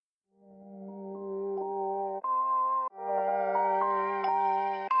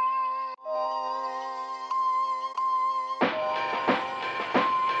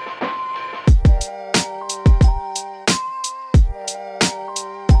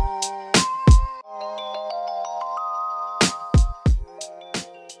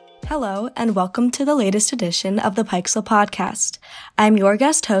Hello, and welcome to the latest edition of the Pikesville Pawdcast. I'm your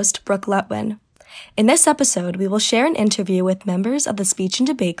guest host, Brook Lutwin. In this episode, we will share an interview with members of the Speech and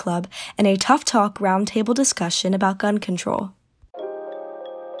Debate Club and a Tough Talk roundtable discussion about gun control.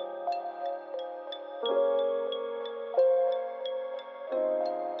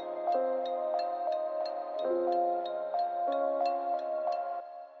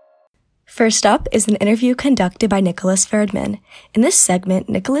 First up is an interview conducted by Nicholas Ferdman. In this segment,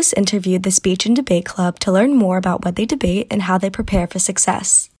 Nicholas interviewed the Speech and Debate Club to learn more about what they debate and how they prepare for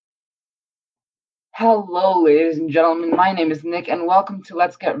success. Hello, ladies and gentlemen. My name is Nick, and welcome to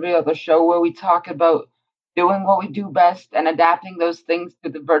Let's Get Real, the show where we talk about doing what we do best and adapting those things to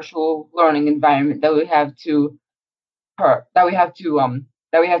the virtual learning environment that we have to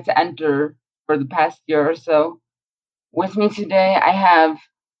enter for the past year or so. With me today, I have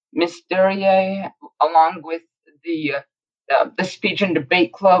Miss Duryea, along with the Speech and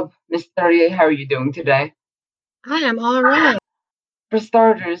Debate Club. Miss Duryea, how are you doing today? Hi, I'm all right. For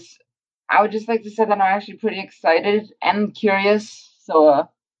starters, I would just like to say that I'm actually pretty excited and curious. So,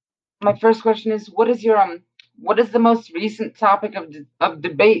 my first question is, what is the most recent topic of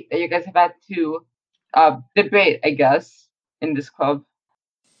debate that you guys have had to debate, I guess, in this club?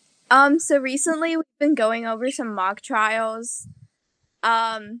 So recently we've been going over some mock trials.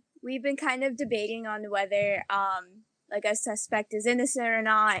 We've been kind of debating on whether, like a suspect is innocent or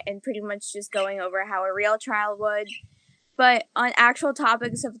not, and pretty much just going over how a real trial would. But on actual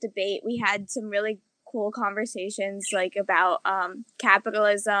topics of debate, we had some really cool conversations, like about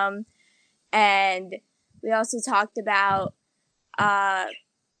capitalism, and we also talked about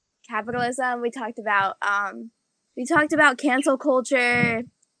capitalism. We talked about cancel culture,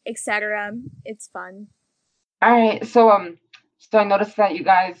 etc. It's fun. All right, so I noticed that you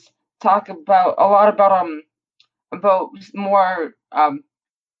guys talk about a lot about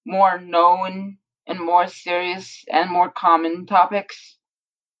more known and more serious and more common topics.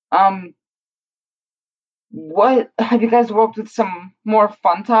 What have you guys worked with some more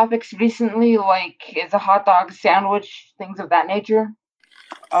fun topics recently, like is a hot dog sandwich, things of that nature?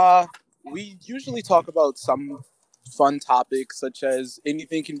 We usually talk about some fun topics such as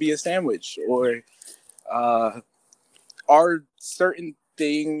anything can be a sandwich, or are certain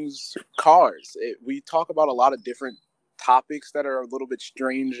things cars. We talk about a lot of different topics that are a little bit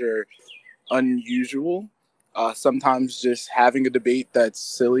strange or unusual. Sometimes just having a debate that's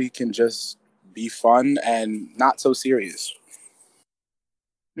silly can just be fun and not so serious.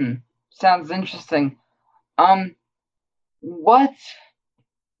 Sounds interesting. What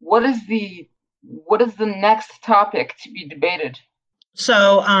is the next topic to be debated?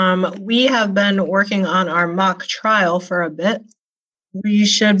 So we have been working on our mock trial for a bit. We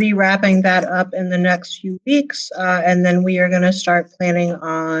should be wrapping that up in the next few weeks, and then we are going to start planning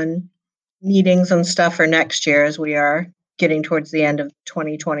on meetings and stuff for next year as we are getting towards the end of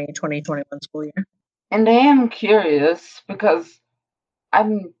 2020-2021 school year. And I am curious because I've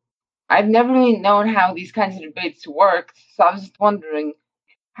never really known how these kinds of debates work, so I was just wondering,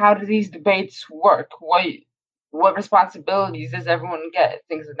 how do these debates work? What responsibilities does everyone get?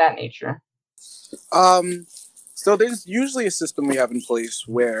 Things of that nature. So there's usually a system we have in place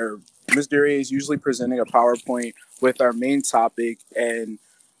where Ms. Duryea is usually presenting a PowerPoint with our main topic, and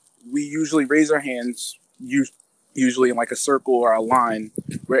we usually raise our hands, usually in like a circle or a line,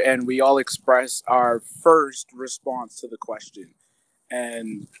 and we all express our first response to the question.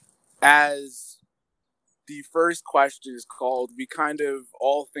 And as the first question is called, we kind of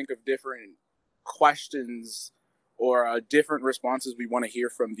all think of different questions or different responses we want to hear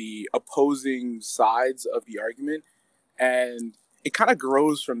from the opposing sides of the argument. And it kind of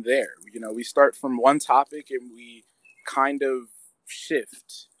grows from there. You know, we start from one topic and we kind of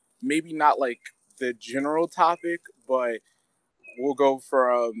shift. Maybe not like the general topic, but we'll go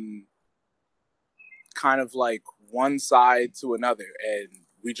from kind of like one side to another. And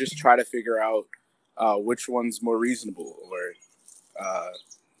we just try to figure out which one's more reasonable or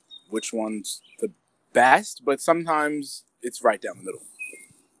which one's the best, but sometimes it's right down the middle.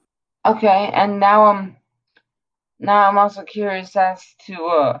 Okay, and now I'm also curious as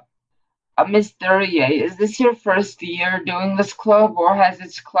to Miss Duryea. Is this your first year doing this club, or has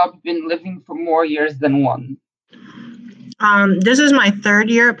this club been living for more years than one? This is my third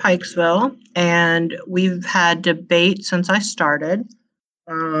year at Pikesville, and we've had debate since I started.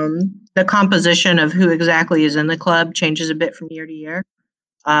 The composition of who exactly is in the club changes a bit from year to year.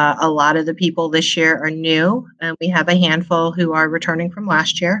 A lot of the people this year are new, and we have a handful who are returning from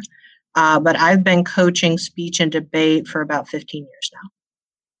last year. But I've been coaching speech and debate for about 15 years now.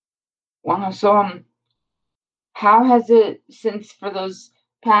 Wow. So, how has it, since for those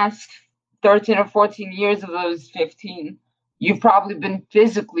past 13 or 14 years of those 15, you've probably been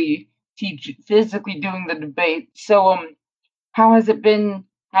physically doing the debate. So how has it been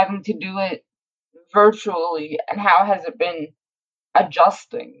having to do it virtually, and how has it been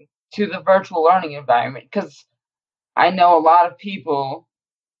adjusting to the virtual learning environment? Because I know a lot of people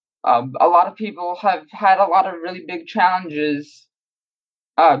have had a lot of really big challenges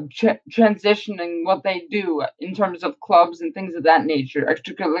transitioning what they do in terms of clubs and things of that nature,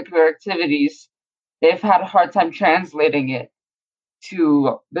 extracurricular activities. They've had a hard time translating it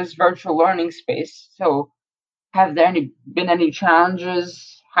to this virtual learning space. So have there been any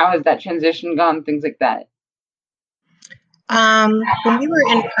challenges? How has that transition gone? Things like that. When we were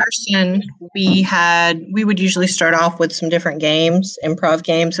in person, we would usually start off with some different games, improv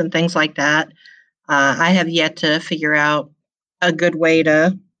games and things like that. I have yet to figure out a good way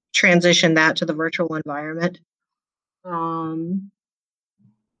to transition that to the virtual environment.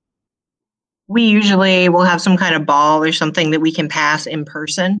 We usually will have some kind of ball or something that we can pass in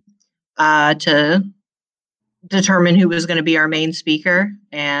person to determine who was going to be our main speaker,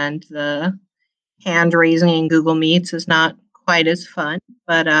 and the hand raising in Google Meets is not quite as fun,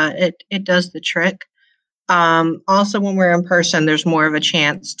 but it does the trick. Also, when we're in person, there's more of a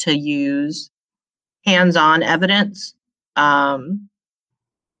chance to use hands-on evidence and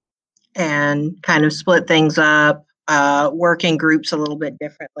kind of split things up, work in groups a little bit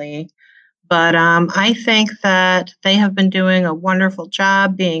differently. But I think that they have been doing a wonderful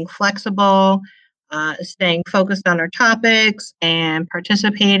job being flexible, staying focused on our topics and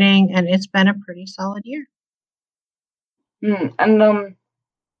participating, and it's been a pretty solid year. And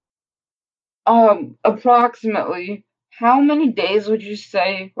approximately how many days would you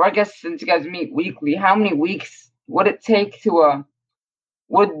say, or I guess since you guys meet weekly, how many weeks would it take to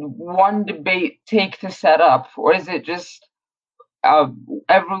would one debate take to set up, or is it just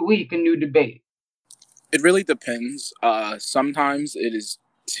every week a new debate? It really depends. Sometimes it is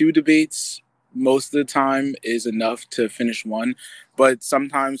 2 debates. Most of the time is enough to finish one, but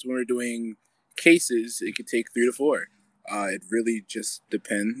sometimes when we're doing cases, it could take 3 to 4. It really just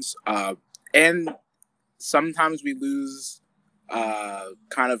depends. And sometimes we lose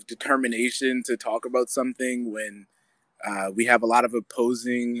kind of determination to talk about something when we have a lot of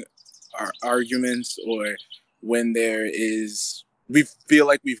opposing arguments, or when we feel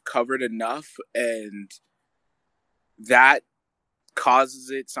like we've covered enough, and that causes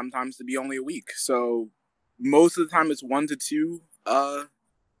it sometimes to be only a week. So most of the time it's 1 to 2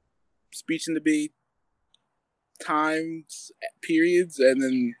 speech and debate times periods, and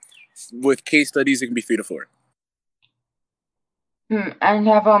then with case studies it can be 3 to 4. And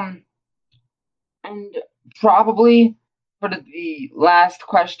have and probably for the last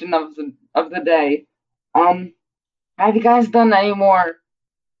question of the day, have you guys done any more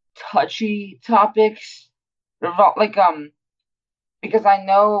touchy topics? Like because I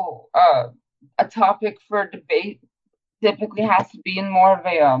know a topic for a debate typically has to be in more of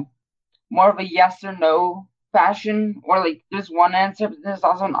a yes or no fashion, or like there's one answer but there's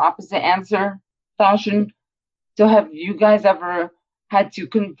also an opposite answer fashion. So have you guys ever had to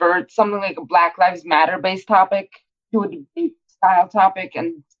convert something like a Black Lives Matter based topic to a debate style topic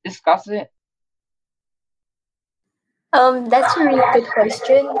and discuss it? That's a really good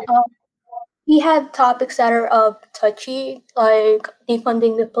question. We have topics that are touchy, like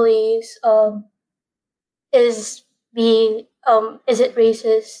defunding the police. Is it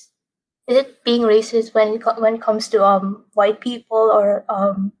racist? Is it being racist when it comes to white people, or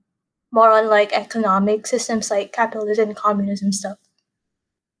more on like economic systems like capitalism, communism stuff?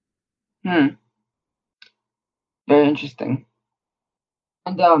 Very interesting.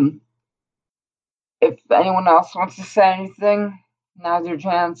 And if anyone else wants to say anything, now's your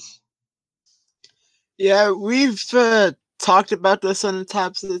chance. Yeah, we've talked about this on the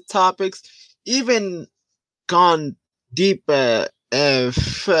types of the topics, even gone deeper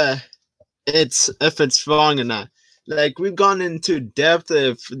if it's wrong or not. Like, we've gone into depth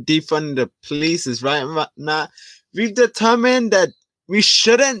if defunding the police is right or not. We've determined that we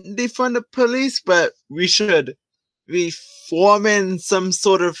shouldn't defund the police, but we should reform in some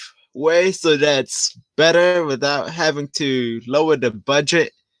sort of way so that's better without having to lower the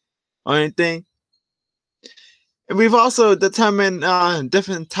budget or anything. And we've also determined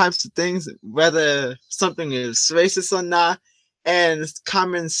different types of things, whether something is racist or not, and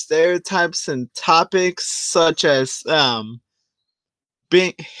common stereotypes and topics such as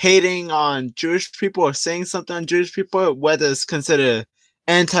hating on Jewish people or saying something on Jewish people, whether it's considered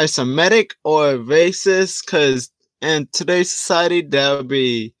anti-Semitic or racist, because in today's society that would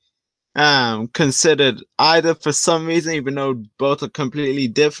be considered either for some reason, even though both are completely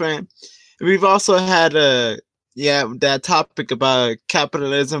different. We've also had that topic about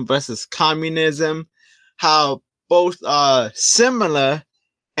capitalism versus communism, how both are similar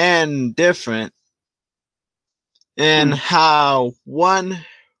and different, and how one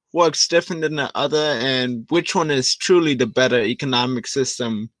works different than the other, and which one is truly the better economic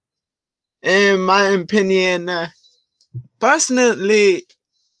system. In my opinion, personally,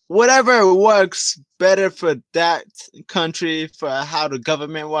 whatever works better for that country, for how the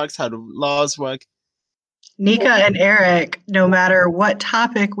government works, how the laws work. Nika and Eric, no matter what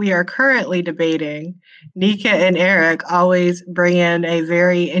topic we are currently debating, Nika and Eric always bring in a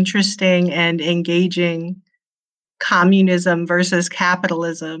very interesting and engaging communism versus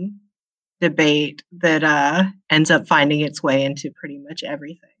capitalism debate that ends up finding its way into pretty much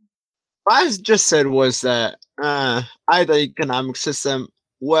everything. What I just said was that either economic system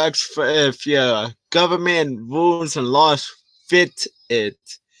works for if your government rules and laws fit it.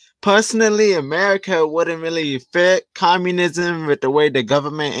 Personally, America wouldn't really fit communism with the way the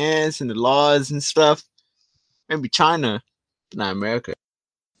government is and the laws and stuff. Maybe China, but not America.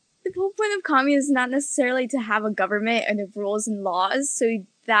 The whole point of communism is not necessarily to have a government and of rules and laws, so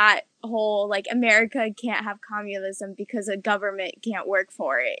that whole, like, America can't have communism because a government can't work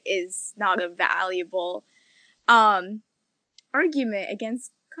for it is not a valuable argument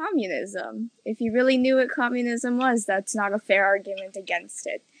against communism. If you really knew what communism was, that's not a fair argument against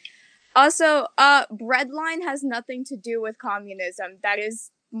it. Also, breadline has nothing to do with communism. That is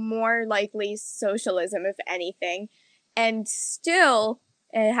more likely socialism, if anything. And still,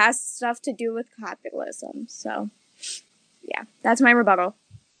 it has stuff to do with capitalism. So, yeah, that's my rebuttal.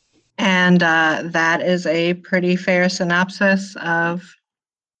 And that is a pretty fair synopsis of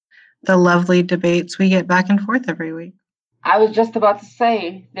the lovely debates we get back and forth every week. I was just about to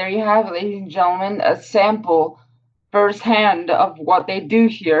say, there you have it, ladies and gentlemen, a sample firsthand of what they do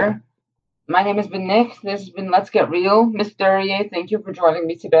here. My name has been Nick. This has been Let's Get Real. Miss Duryea, thank you for joining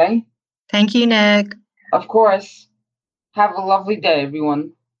me today. Thank you, Nick. Of course. Have a lovely day,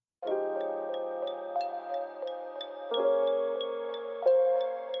 everyone.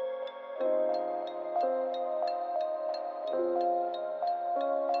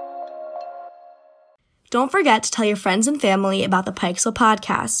 Don't forget to tell your friends and family about the Pikesville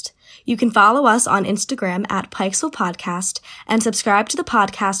Podcast. You can follow us on Instagram at Pikesville Pawdcast and subscribe to the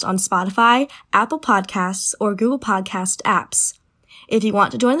podcast on Spotify, Apple Podcasts, or Google Podcast apps. If you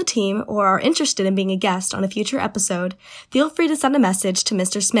want to join the team or are interested in being a guest on a future episode, feel free to send a message to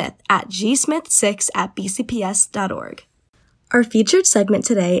Mr. Smith at gsmith6@bcps.org. Our featured segment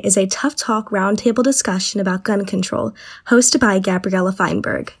today is a Tough Talk roundtable discussion about gun control, hosted by Gabriella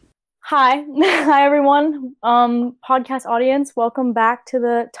Feinberg. Hi. Hi, everyone. Podcast audience, welcome back to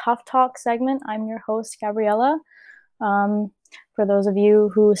the Tough Talk segment. I'm your host, Gabriella. For those of you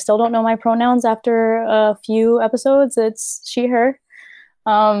who still don't know my pronouns after a few episodes, it's she, her.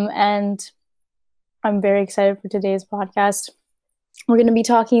 And I'm very excited for today's podcast. We're going to be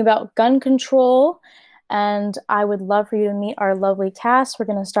talking about gun control, and I would love for you to meet our lovely cast. We're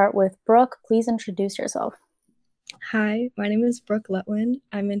going to start with Brooke. Please introduce yourself. Hi, my name is Brook Lutwin.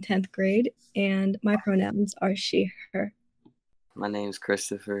 I'm in 10th grade, and my pronouns are she, her. My name's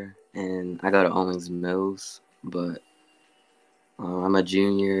Christopher, and I go to Owings Mills, but I'm a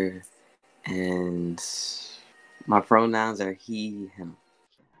junior, and my pronouns are he, him.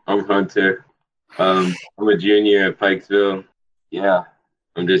 I'm Hunter. I'm a junior at Pikesville. Yeah,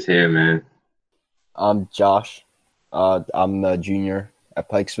 I'm just here, man. I'm Josh. I'm a junior at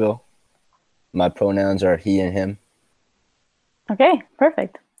Pikesville. My pronouns are he and him. Okay,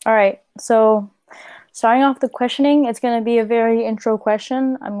 perfect. All right, so starting off the questioning, it's going to be a very intro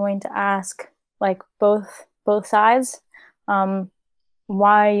question. I'm going to ask like both sides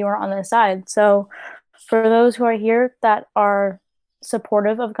why you're on this side. So for those who are here that are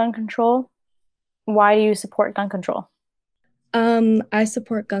supportive of gun control, why do you support gun control? I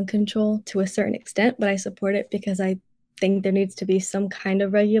support gun control to a certain extent, but I support it because I think there needs to be some kind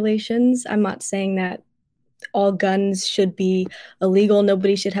of regulations. I'm not saying that all guns should be illegal.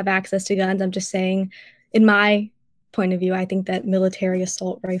 Nobody should have access to guns. I'm just saying, in my point of view, I think that military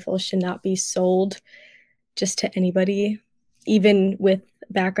assault rifles should not be sold just to anybody, even with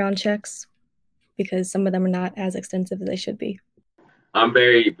background checks, because some of them are not as extensive as they should be. I'm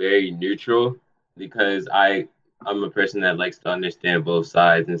very, very neutral because I'm a person that likes to understand both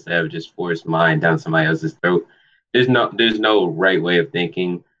sides instead of just force mine down somebody else's throat. There's no right way of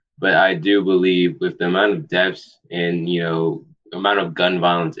thinking. But I do believe with the amount of deaths and, amount of gun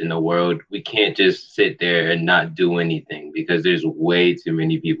violence in the world, we can't just sit there and not do anything because there's way too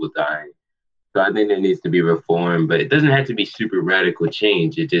many people dying. So I think there needs to be reform, but it doesn't have to be super radical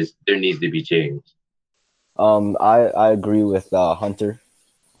change. It just, there needs to be change. I agree with Hunter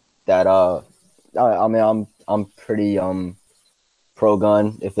that I mean I'm pretty pro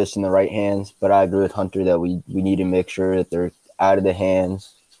gun if it's in the right hands, but I agree with Hunter that we need to make sure that they're out of the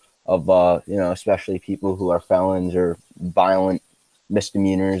hands of especially people who are felons or violent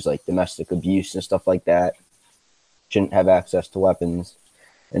misdemeanors like domestic abuse and stuff like that. Shouldn't have access to weapons.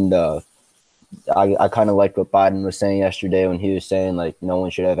 And I kind of liked what Biden was saying yesterday when he was saying like no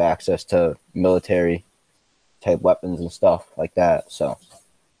one should have access to military type weapons and stuff like that. So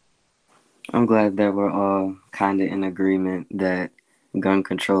I'm glad that we're all kind of in agreement that gun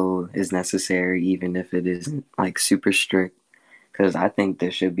control is necessary, even if it isn't like super strict, because I think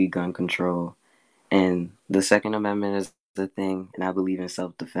there should be gun control. And the Second Amendment is a thing, and I believe in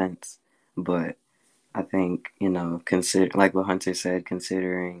self-defense. But I think, consider, like what Hunter said,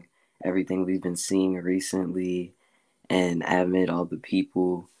 considering everything we've been seeing recently and amid all the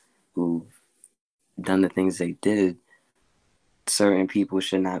people who've done the things they did, certain people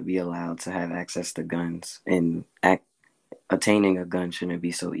should not be allowed to have access to guns, and attaining a gun shouldn't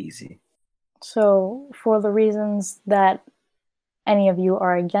be so easy. So, for the reasons that any of you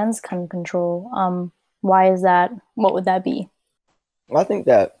are against gun control, why is that? What would that be? I think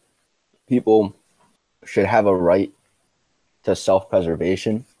that people should have a right to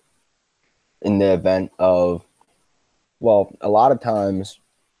self-preservation in the event of, well, a lot of times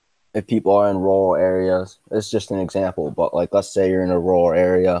if people are in rural areas, it's just an example, but like let's say you're in a rural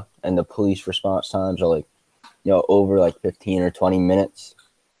area and the police response times are like, over like 15 or 20 minutes,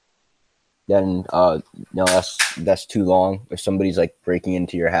 then that's too long if somebody's like breaking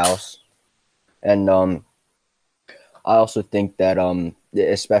into your house. And I also think that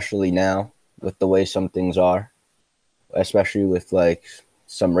especially now with the way some things are, especially with like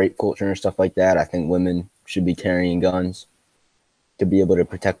some rape culture and stuff like that, I think women should be carrying guns to be able to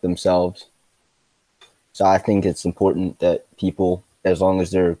protect themselves. So I think it's important that people, as long as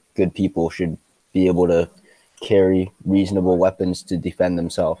they're good people, should be able to carry reasonable weapons to defend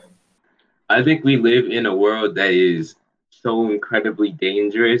themselves. I think we live in a world that is so incredibly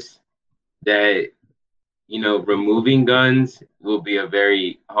dangerous that, removing guns will be a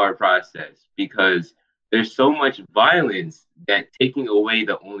very hard process because there's so much violence that taking away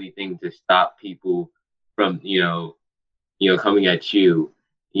the only thing to stop people from, coming at you,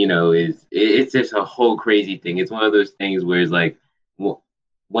 it's just a whole crazy thing. It's one of those things where it's like,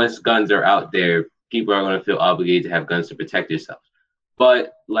 once guns are out there, people are going to feel obligated to have guns to protect themselves.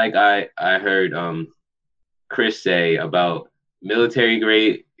 But like I heard Chris say about military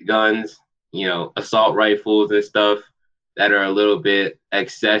grade guns, assault rifles and stuff that are a little bit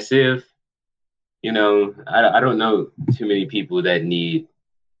excessive. I don't know too many people that need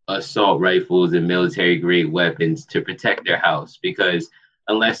assault rifles and military grade weapons to protect their house, because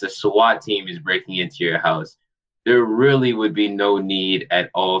unless a SWAT team is breaking into your house, there really would be no need at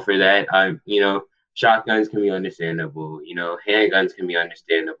all for that. Shotguns can be understandable, handguns can be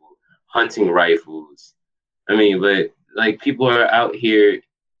understandable, hunting rifles. But like people are out here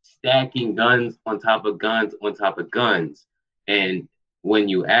stacking guns on top of guns on top of guns. And when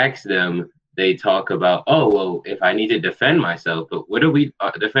you ask them, they talk about, oh, well, if I need to defend myself, but what are we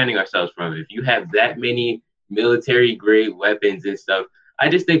defending ourselves from? If you have that many military grade weapons and stuff, I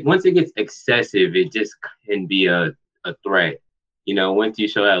just think once it gets excessive, it just can be a threat. Once you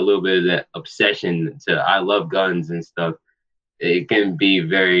show that a little bit of that obsession to I love guns and stuff, it can be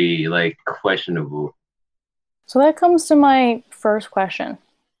very questionable. So that comes to my first question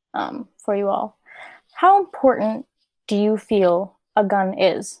for you all. How important do you feel a gun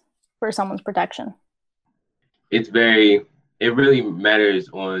is for someone's protection? It really matters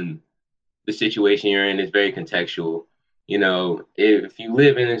on the situation you're in. It's very contextual. If you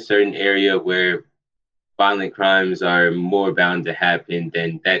live in a certain area where violent crimes are more bound to happen,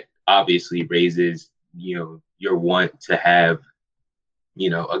 then that obviously raises, your want to have,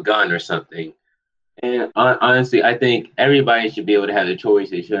 a gun or something. And honestly, I think everybody should be able to have the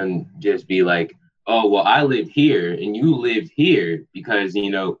choice. It shouldn't just be like, oh, well, I live here and you live here, because,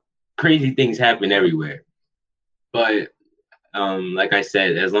 crazy things happen everywhere. But like I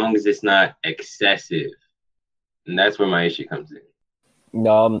said, as long as it's not excessive, and that's where my issue comes in.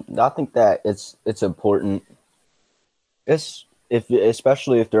 No, I think that it's important.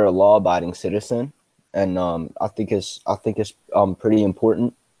 Especially if they're a law-abiding citizen, and I think it's pretty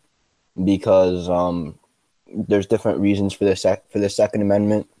important because there's different reasons for the Second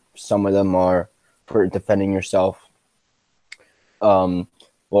Amendment. Some of them are for defending yourself. well,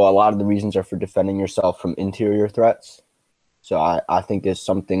 a lot of the reasons are for defending yourself from interior threats. So I think there's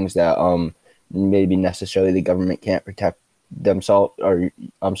some things that maybe necessarily the government can't protect themselves, or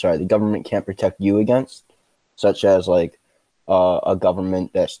I'm sorry, the government can't protect you against, such as like a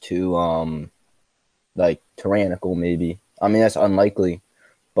government that's too like tyrannical, maybe. I mean, that's unlikely,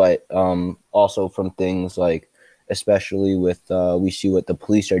 but also from things like, especially with we see what the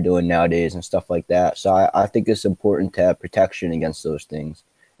police are doing nowadays and stuff like that. So I think it's important to have protection against those things.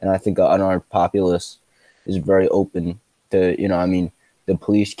 And I think an unarmed populace is very open to, you know, I mean, the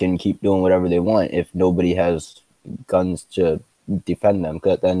police can keep doing whatever they want if nobody has guns to defend them.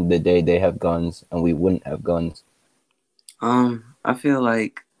 Because at the end of the day, they have guns and we wouldn't have guns. I feel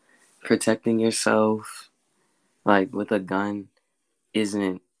like protecting yourself, like with a gun,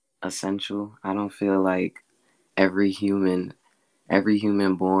 isn't essential. I don't feel like every human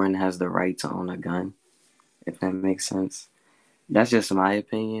born has the right to own a gun, if that makes sense. That's just my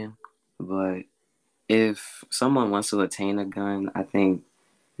opinion. But if someone wants to attain a gun, I think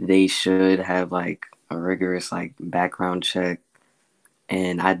they should have like a rigorous like background check.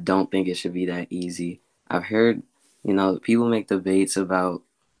 And I don't think it should be that easy. I've heard, people make debates about,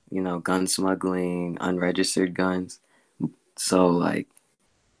 gun smuggling, unregistered guns. So like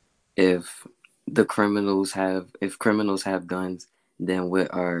if criminals have guns, then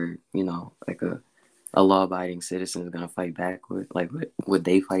what are, like a law-abiding citizen is going to fight back with? Like, what would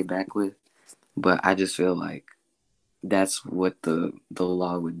they fight back with? But I just feel like that's what the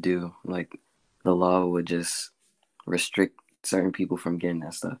law would do. Like, the law would just restrict certain people from getting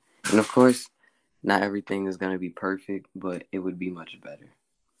that stuff. And of course, not everything is going to be perfect, but it would be much better.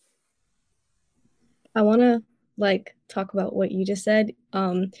 I want to talk about what you just said.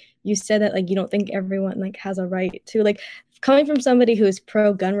 You said that you don't think everyone has a right to, coming from somebody who is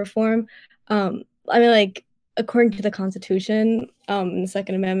pro gun reform. I mean, according to the Constitution, the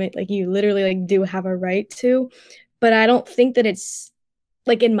Second Amendment, you literally do have a right to, but I don't think that it's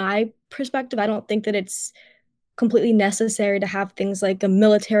in my perspective, I don't think that it's completely necessary to have things like a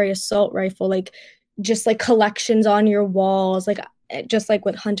military assault rifle, just collections on your walls, just like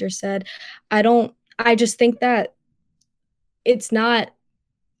what Hunter said. I just think that it's not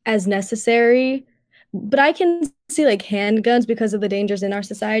as necessary, but I can see handguns because of the dangers in our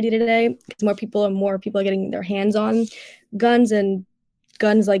society today. Because more people are getting their hands on guns, and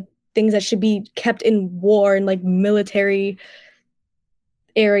guns things that should be kept in war and military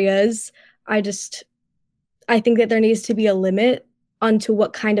areas. I think that there needs to be a limit onto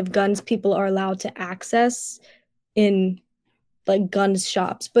what kind of guns people are allowed to access in guns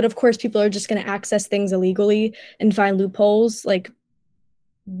shops. But of course, people are just going to access things illegally and find loopholes,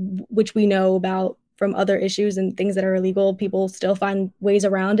 which we know about from other issues and things that are illegal. People still find ways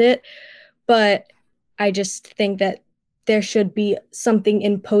around it. But I just think that there should be something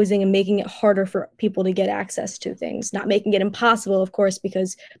imposing and making it harder for people to get access to things, not making it impossible, of course,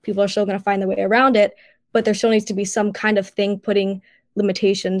 because people are still going to find their way around it. But there still needs to be some kind of thing putting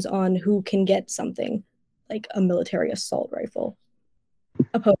limitations on who can get something like a military assault rifle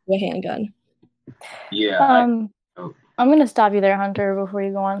opposed to a handgun. Yeah. I'm going to stop you there, Hunter, before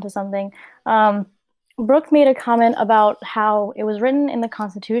you go on to something. Brooke made a comment about how it was written in the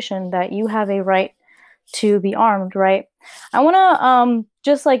Constitution that you have a right to be armed, right? I want to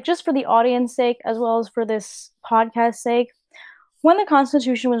just for the audience sake, as well as for this podcast sake, when the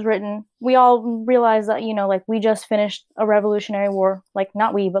Constitution was written, we all realized that, we just finished a revolutionary war,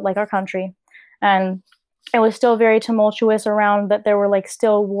 not we, but our country. And it was still very tumultuous around that there were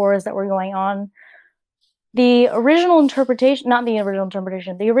still wars that were going on. The original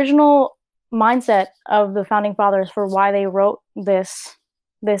mindset of the founding fathers for why they wrote this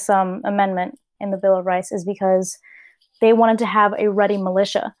amendment in the Bill of Rights is because they wanted to have a ready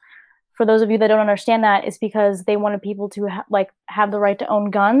militia. For those of you that don't understand that, it's because they wanted people to have the right to own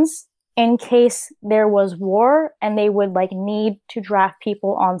guns in case there was war, and they would need to draft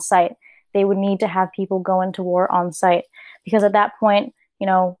people on site. They would need to have people go into war on site, because at that point,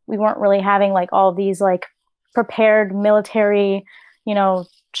 we weren't really having all these prepared military,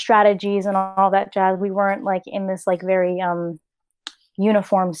 strategies and all that jazz. We weren't in this very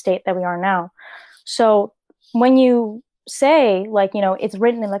uniform state that we are now. So when you say it's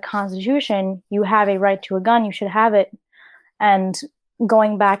written in the Constitution, you have a right to a gun, you should have it. And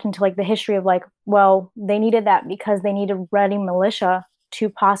going back into the history of well, they needed that because they needed ready militia to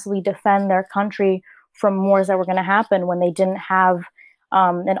possibly defend their country from wars that were going to happen when they didn't have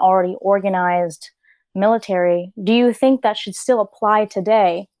an already organized military. Do you think that should still apply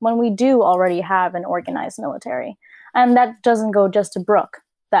today when we do already have an organized military? And that doesn't go just to Brooke,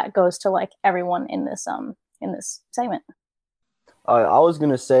 that goes to everyone in this segment. I was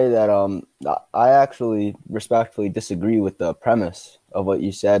gonna say that I actually respectfully disagree with the premise of what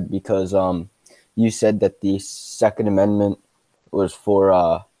you said, because you said that the Second Amendment was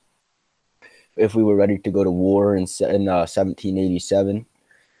for if we were ready to go to war in 1787,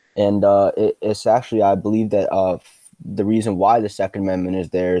 and it's actually, I believe that the reason why the Second Amendment is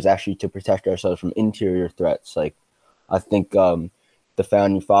there is actually to protect ourselves from interior threats. Like, I think the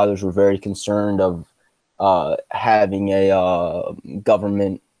founding fathers were very concerned of having a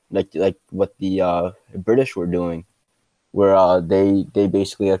government like what the British were doing, where they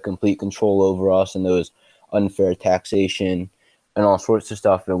basically had complete control over us, and there was unfair taxation and all sorts of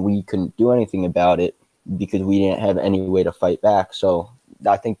stuff, and we couldn't do anything about it because we didn't have any way to fight back. So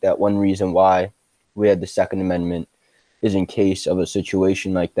I think that one reason why we had the Second Amendment is in case of a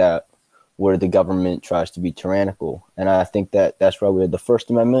situation like that where the government tries to be tyrannical. And I think that that's why we had the First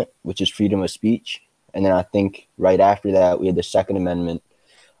Amendment, which is freedom of speech. And then I think right after that, we had the Second Amendment.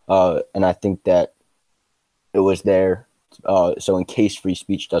 And I think that it was there. So in case free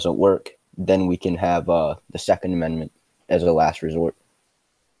speech doesn't work, then we can have the Second Amendment as a last resort.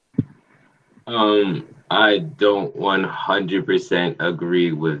 I don't 100%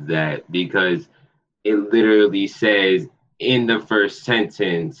 agree with that, because it literally says in the first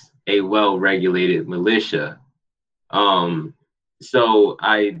sentence, a well-regulated militia. So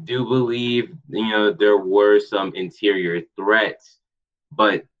I do believe, there were some interior threats,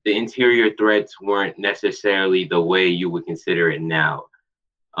 but the interior threats weren't necessarily the way you would consider it now.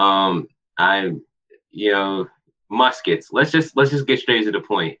 Muskets. Let's just get straight to the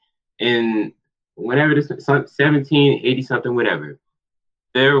point. In whenever this 1780 something, whatever,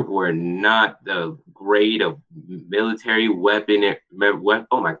 there were not the grade of military weapon.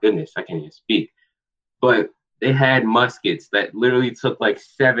 Oh my goodness, I can't even speak. But they had muskets that literally took like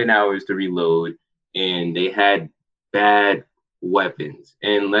 7 hours to reload, and they had bad weapons.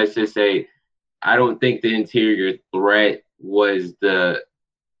 And let's just say, I don't think the interior threat was the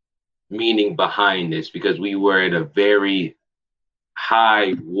meaning behind this, because we were at a very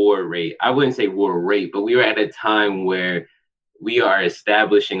high war rate. I wouldn't say war rate, but we were at a time where we are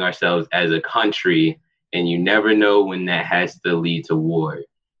establishing ourselves as a country, and you never know when that has to lead to war.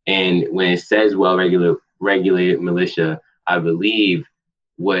 And when it says regulated militia, I believe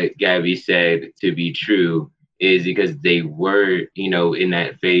what Gabby said to be true is because they were, in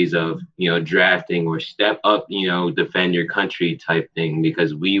that phase of, drafting or step up, defend your country type thing,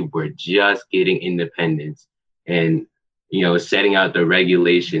 because we were just getting independence and, setting out the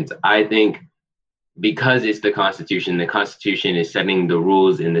regulations. I think because it's the Constitution is setting the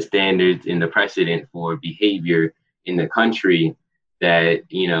rules and the standards and the precedent for behavior in the country, that,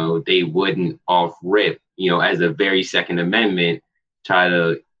 they wouldn't off rip, as a very Second Amendment, try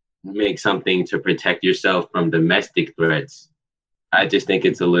to make something to protect yourself from domestic threats. I just think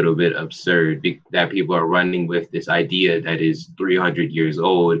it's a little bit absurd that people are running with this idea that is 300 years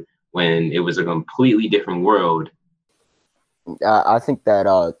old when it was a completely different world. I think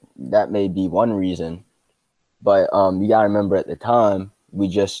that that may be one reason, but you gotta remember, at the time we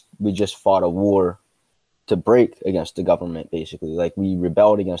just fought a war to break against the government. Basically, like, we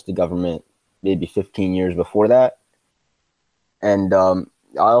rebelled against the government maybe 15 years before that. And I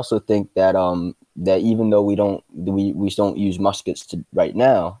also think that that even though we don't use muskets right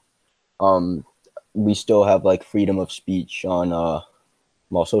now, we still have like freedom of speech on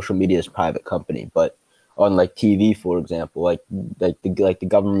social media is a private company, but on like TV, for example, like the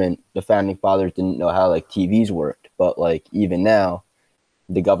government, the founding fathers didn't know how like TVs worked, but like even now,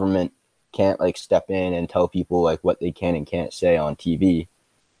 the government can't like step in and tell people like what they can and can't say on TV,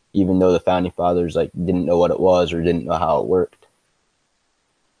 even though the founding fathers like didn't know what it was or didn't know how it worked.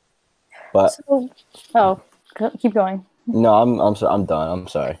 But keep going. No, I'm done. I'm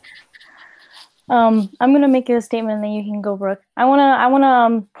sorry. I'm gonna make a statement and then you can go, Brooke. I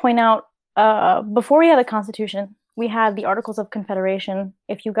wanna point out, before we had the Constitution, we had the Articles of Confederation.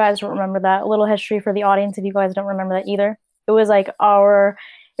 If you guys don't remember that, a little history for the audience if you guys don't remember that either. It was our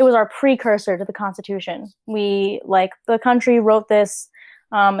precursor to the Constitution. The country wrote this,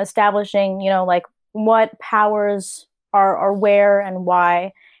 establishing, what powers are where and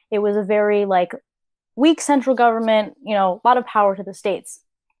why. It was a very weak central government, a lot of power to the states.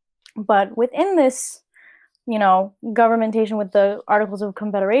 But within this, governmentation with the Articles of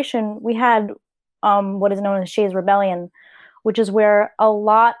Confederation, we had what is known as Shays' Rebellion, which is where a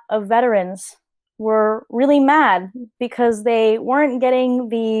lot of veterans were really mad because they weren't getting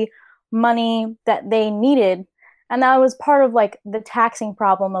the money that they needed. And that was part of the taxing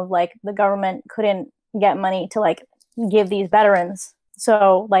problem of the government couldn't get money to give these veterans.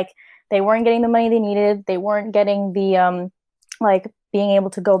 So they weren't getting the money they needed. They weren't getting the like being able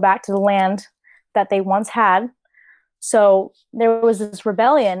to go back to the land that they once had. So there was this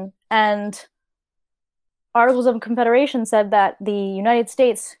rebellion, and Articles of Confederation said that the United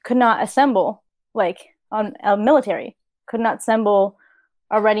States could not assemble, like, on a military, could not assemble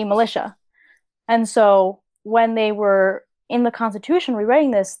a ready militia. And so when they were in the Constitution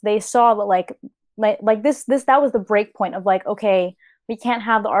rewriting this, they saw that like this that was the break point of like, okay, we can't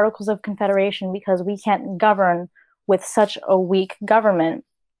have the Articles of Confederation because we can't govern with such a weak government.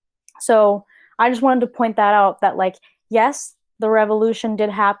 So I just wanted to point that out, that like, yes, the revolution did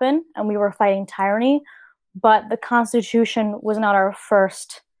happen and we were fighting tyranny, but the Constitution was not our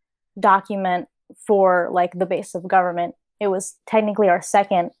first document for like the base of government. It was technically our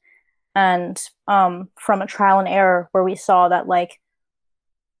second, and from a trial and error where we saw that like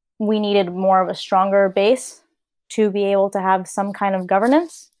we needed more of a stronger base to be able to have some kind of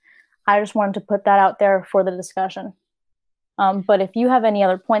governance. I just wanted to put that out there for the discussion. But if you have any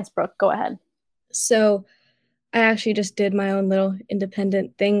other points, Brooke, go ahead. So I actually just did my own little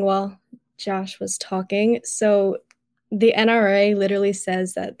independent thing while Josh was talking. So the NRA literally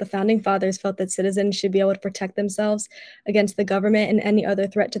says that the founding fathers felt that citizens should be able to protect themselves against the government and any other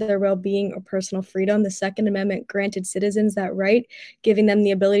threat to their well-being or personal freedom. The Second Amendment granted citizens that right, giving them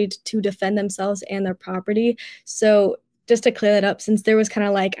the ability to defend themselves and their property. So just to clear that up, since there was kind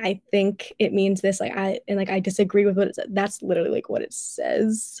of like, I think it means this, like I disagree with what it said. That's literally like what it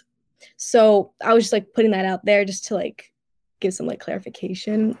says. So I was just like putting that out there just to like give some like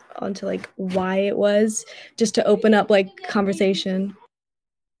clarification onto like why it was, just to open up like conversation.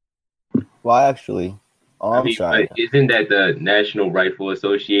 Well, actually, sorry. But isn't that the National Rifle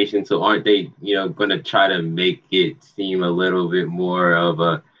Association? So aren't they, going to try to make it seem a little bit more of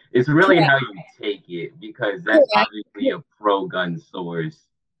a? It's really Correct. how you take it, because that's Correct. obviously a pro-gun source.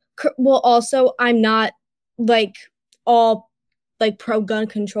 Well, also, I'm not like all like pro-gun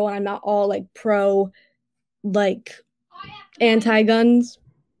control, and I'm not all like pro like anti-guns.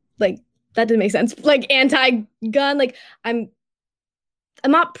 Like that didn't make sense. Like anti-gun, like I'm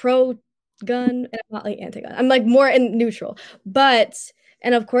not pro-gun and I'm not like anti-gun. I'm like more in neutral. But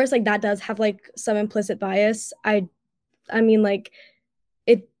and of course, like that does have like some implicit bias. I mean, like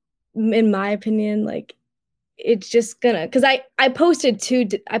it, in my opinion, like it's just gonna, because I posted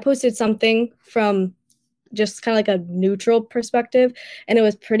something from just kind of like a neutral perspective, and it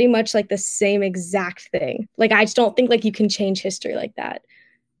was pretty much like the same exact thing. Like I just don't think like you can change history like that.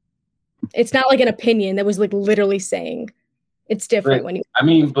 It's not like an opinion that was like literally saying it's different when you.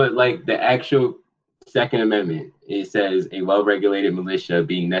 But like the actual Second Amendment, it says a well-regulated militia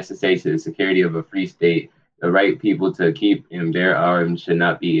being necessary to the security of a free state, the right people to keep and bear arms should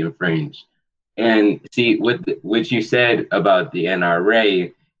not be infringed. And see, what you said about the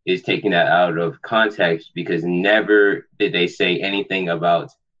NRA is taking that out of context, because never did they say anything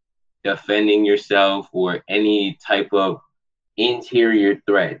about defending yourself or any type of interior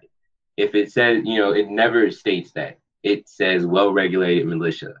threat. If it says, it never states that. It says well-regulated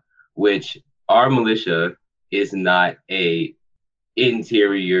militia, which our militia is not a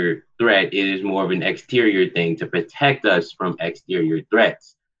interior threat. It is more of an exterior thing to protect us from exterior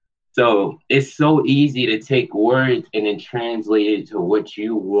threats. So it's so easy to take words and then translate it to what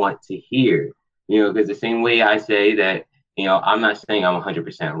you want to hear, because the same way I say that, I'm not saying I'm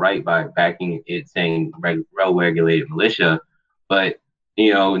 100% right by backing it saying well-regulated militia, but,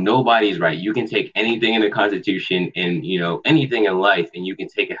 nobody's right. You can take anything in the Constitution and, anything in life, and you can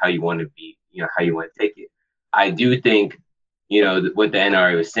take it how you want to be, how you want to take it. I do think, what the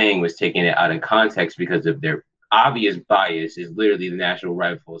NRA was saying was taking it out of context because of their obvious bias is literally the National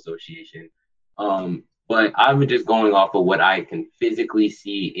Rifle Association. But I'm just going off of what I can physically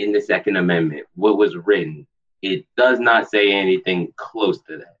see in the Second Amendment, what was written. It does not say anything close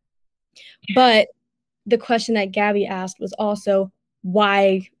to that. But the question that Gabby asked was also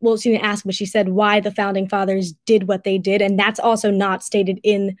why, well, she didn't ask, but she said why the founding fathers did what they did. And that's also not stated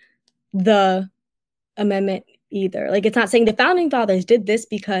in the amendment either. Like it's not saying the founding fathers did this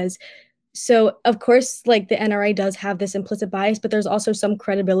because. So, of course, like the NRA does have this implicit bias, but there's also some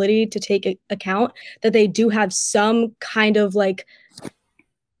credibility to take account that they do have some kind of like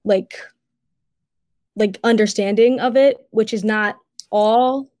understanding of it, which is not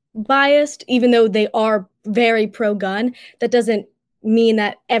all biased, even though they are very pro-gun. That doesn't mean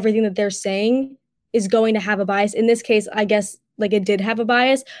that everything that they're saying is going to have a bias. In this case, I guess like it did have a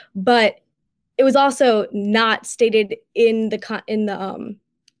bias, but it was also not stated in the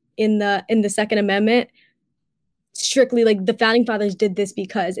Second Amendment strictly like the founding fathers did this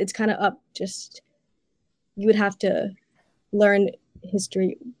because. It's kind of up, just you would have to learn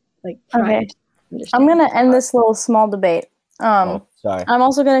history like prior. Okay. I'm gonna end this little small debate. Sorry. I'm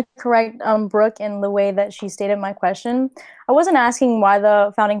also going to correct Brooke in the way that she stated my question. I wasn't asking why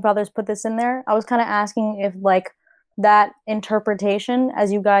the founding fathers put this in there. I was kind of asking if like that interpretation,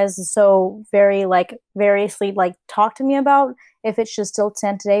 as you guys so very like variously like talk to me about, if it should still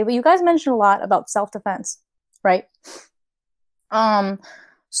stand today. But you guys mentioned a lot about self-defense, right?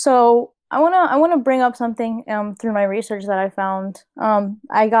 So I wanna bring up something through my research that I found.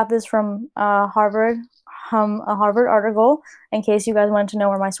 I got this from Harvard, a Harvard article. In case you guys want to know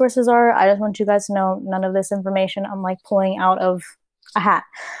where my sources are, I just want you guys to know none of this information I'm like pulling out of a hat.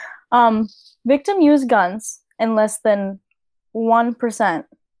 Victim use guns in less than 1%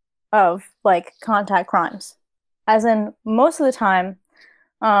 of like contact crimes, as in most of the time,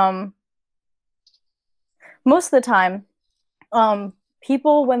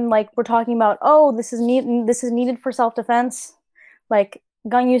 people, when like we're talking about, oh, this is needed for self-defense, like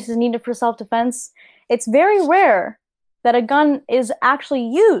gun use is needed for self-defense, it's very rare that a gun is actually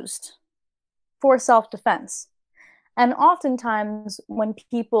used for self-defense. And oftentimes when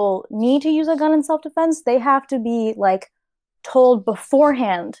people need to use a gun in self-defense, they have to be like told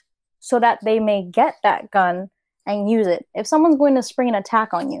beforehand so that they may get that gun and use it. If someone's going to spring an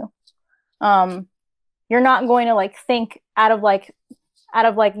attack on you, you're not going to like think out of like,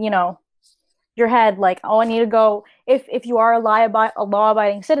 you know, your head, like, oh, I need to go. If you are a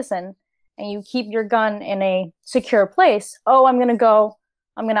law-abiding citizen and you keep your gun in a secure place, oh, I'm going to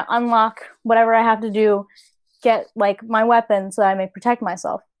unlock whatever I have to do, get like my weapon so that I may protect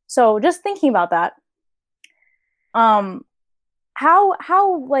myself. So just thinking about that, how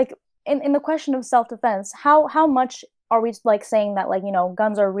like in the question of self-defense, how much are we like saying that, like, you know,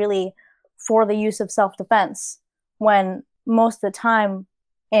 guns are really for the use of self-defense, when most of the time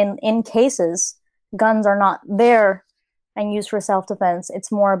in cases guns are not there and used for self-defense.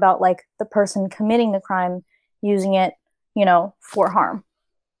 It's more about like the person committing the crime using it, you know, for harm.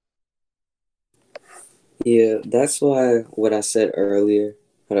 Yeah, that's why what I said earlier.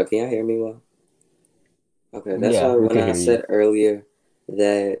 Hold on, can y'all hear me well? Okay, that's Yeah, why we when can I hear you. said earlier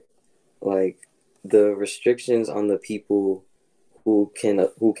that like the restrictions on the people who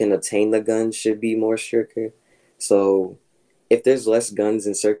can obtain the gun should be more stricter. So if there's less guns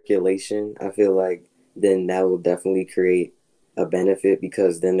in circulation, I feel like then that will definitely create a benefit,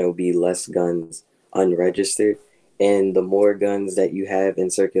 because then there'll be less guns unregistered. And the more guns that you have in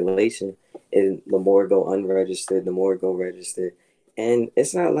circulation, and the more go unregistered, the more go registered. And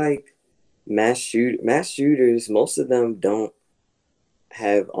it's not like mass shooters, most of them don't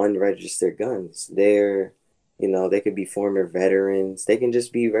have unregistered guns. They're, you know, they could be former veterans. They can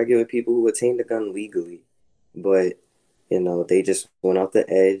just be regular people who attained a gun legally. But, you know, they just went off the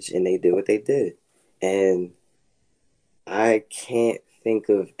edge and they did what they did. And I can't think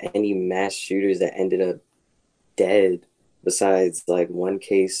of any mass shooters that ended up dead besides like one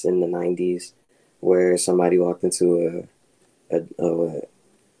case in the 90s where somebody walked into a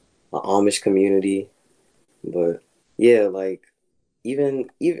Amish community. But yeah, like even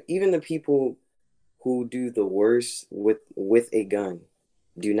the people who do the worst with a gun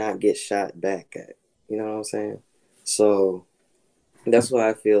do not get shot back at. You know what I'm saying? So that's why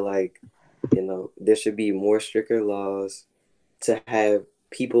I feel like, you know, there should be more stricter laws to have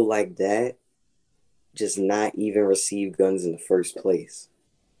people like that just not even receive guns in the first place.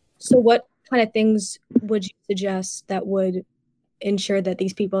 So what kind of things would you suggest that would ensure that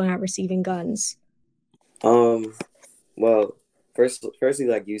these people are not receiving guns? Well, firstly,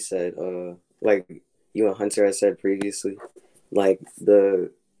 like you said, like you and Hunter had said previously, like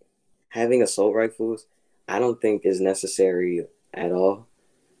the having assault rifles, I don't think is necessary at all.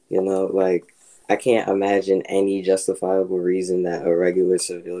 You know, like I can't imagine any justifiable reason that a regular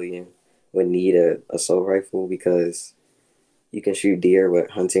civilian would need a assault rifle, because you can shoot deer with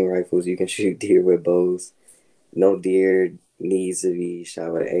hunting rifles, you can shoot deer with bows. No deer needs to be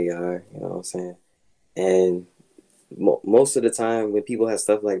shot with an AR, you know what I'm saying? And most of the time when people have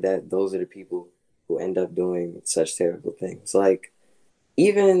stuff like that, those are the people who end up doing such terrible things. Like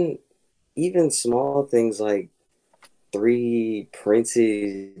even small things like 3D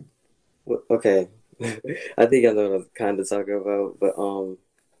printed. Okay, I think I know what I'm kind of talking about, but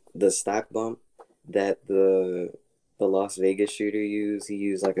the stock bump that the Las Vegas shooter used, he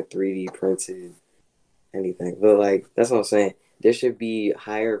used like a 3D printed anything. But like that's what I'm saying. There should be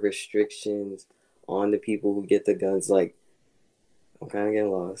higher restrictions on the people who get the guns. Like, I'm kind of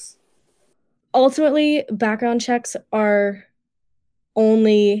getting lost. Ultimately, background checks are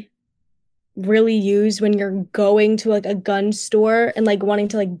only really used when you're going to like a gun store and like wanting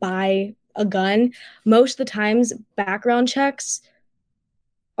to like buy a gun. Most of the times background checks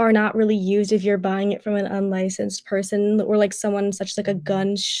are not really used if you're buying it from an unlicensed person or like someone such as like a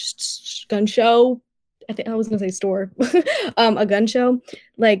gun show. I think I was gonna say store, a gun show.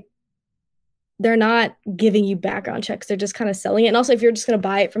 Like, they're not giving you background checks. They're just kind of selling it. And also, if you're just gonna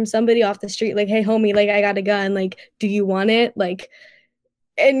buy it from somebody off the street, like, hey, homie, like, I got a gun. Like, do you want it? Like,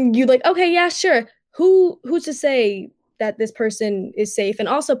 and you like, okay, yeah, sure. Who's to say that this person is safe? And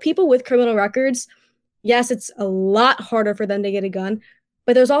also, people with criminal records, yes, it's a lot harder for them to get a gun,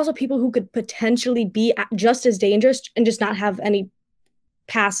 but there's also people who could potentially be just as dangerous and just not have any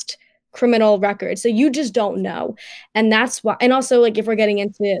past criminal records. So you just don't know. And that's why, and also, like, if we're getting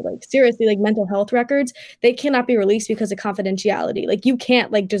into it, like, seriously, like, mental health records, they cannot be released because of confidentiality. Like, you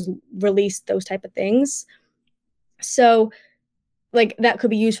can't, like, just release those type of things. So, like, that could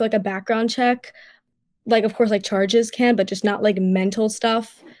be used for, like, a background check. Like, of course, like, charges can, but just not, like, mental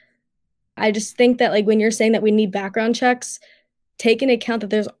stuff. I just think that, like, when you're saying that we need background checks, take into account that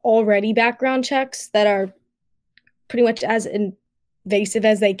there's already background checks that are pretty much as invasive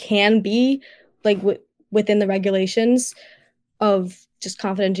as they can be, like, within the regulations of just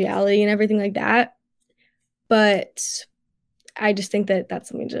confidentiality and everything like that. But I just think that that's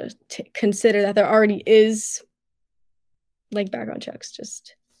something to consider, that there already is, like, background checks.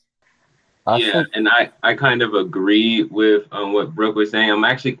 Just and I kind of agree with what Brooke was saying. I'm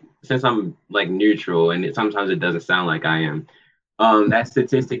actually, since I'm like neutral, and sometimes it doesn't sound like I am. That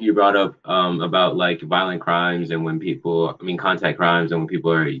statistic you brought up about like violent crimes and when people, contact crimes and when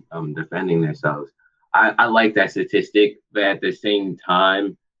people are defending themselves. I like that statistic, but at the same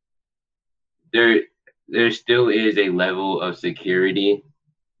time, there still is a level of security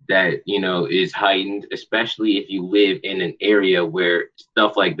that, is heightened, especially if you live in an area where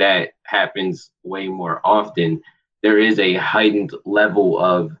stuff like that happens way more often. There is a heightened level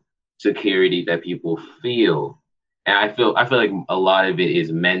of security that people feel. And I feel like a lot of it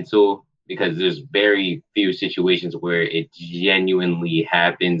is mental, because there's very few situations where it genuinely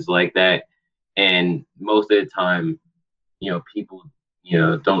happens like that. And most of the time, people,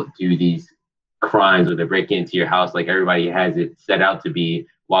 don't do these crimes where they break into your house like everybody has it set out to be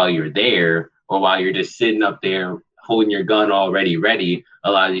while you're there, or while you're just sitting up there holding your gun already ready.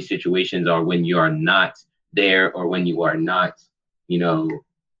 A lot of these situations are when you are not there, or when you are not, when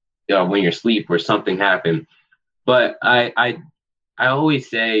you're asleep or something happened. But I always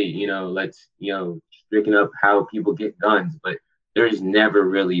say, let's, stricken up how people get guns, but there's never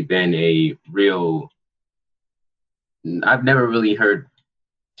really been I've never really heard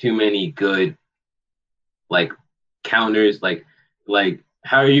too many good, like, counters, like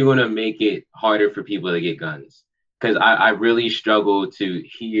how are you going to make it harder for people to get guns? Because I really struggle to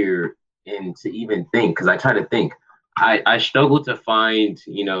hear and to even think, because I try to think. I struggle to find,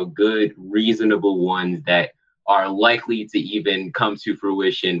 good, reasonable ones that are likely to even come to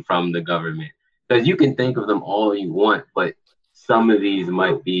fruition from the government. Because you can think of them all you want, but some of these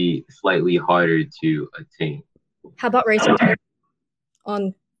might be slightly harder to attain. How about raising taxes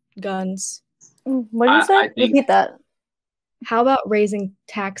on guns? What did you say? Repeat that. How about raising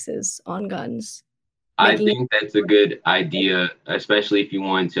taxes on guns? I think that's a good idea, especially if you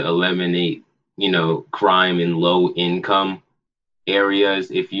want to eliminate, crime in low income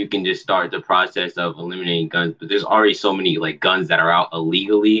areas. If you can just start the process of eliminating guns, but there's already so many like guns that are out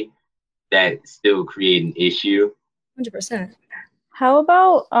illegally that still create an issue. 100%. How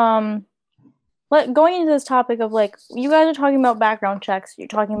about going into this topic of, like, you guys are talking about background checks, you're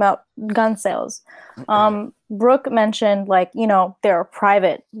talking about gun sales. Brooke mentioned, like, there are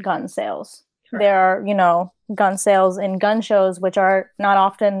private gun sales. Correct. There are, gun sales in gun shows, which are not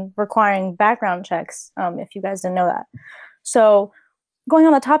often requiring background checks, if you guys didn't know that. So going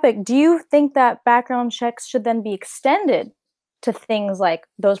on the topic, do you think that background checks should then be extended to things like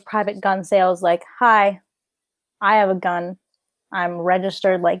those private gun sales? Like, hi, I have a gun. I'm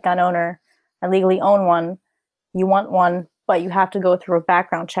registered, like, gun owner. I legally own one. You want one, but you have to go through a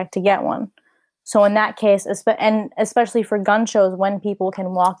background check to get one. So in that case, and especially for gun shows, when people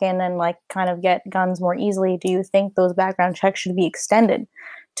can walk in and, like, kind of get guns more easily, do you think those background checks should be extended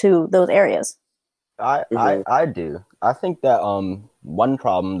to those areas? I do. I think that one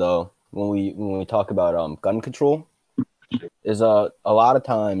problem, though, when we talk about gun control is a lot of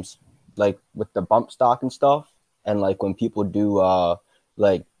times, like, with the bump stock and stuff, and, like, when people do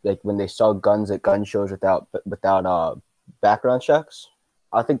like when they sell guns at gun shows without background checks,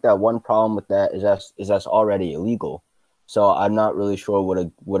 I think that one problem with that is that's already illegal. So I'm not really sure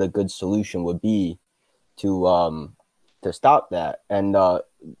what a good solution would be to stop that. And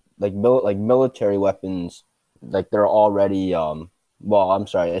like military weapons, like, they're already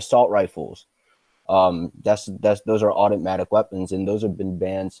assault rifles. Those are automatic weapons, and those have been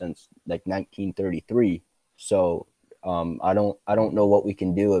banned since like 1933. So I don't know what we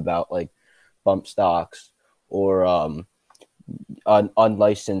can do about like bump stocks or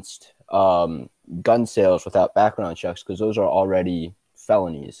unlicensed gun sales without background checks, because those are already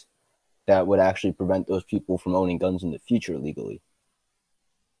felonies that would actually prevent those people from owning guns in the future legally.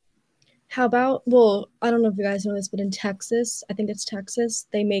 How about, well, I don't know if you guys know this, but in Texas, I think it's Texas,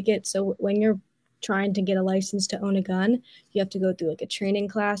 they make it so when you're trying to get a license to own a gun, you have to go through like a training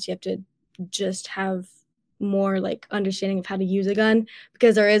class. You have to just have more like understanding of how to use a gun,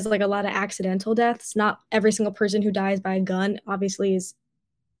 because there is like a lot of accidental deaths. Not every single person who dies by a gun obviously is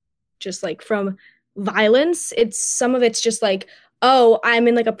just like from violence. Some of it's just like, oh, I'm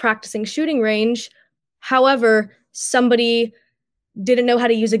in like a practicing shooting range. However, somebody didn't know how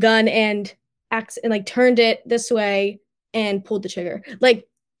to use a gun and like turned it this way and pulled the trigger. Like,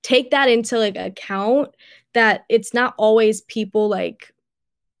 take that into like account, that it's not always people, like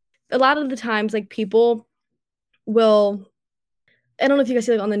a lot of the times like people will, I don't know if you guys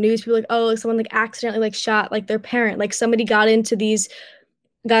see like on the news, people like, oh, someone like accidentally like shot like their parent, like somebody got into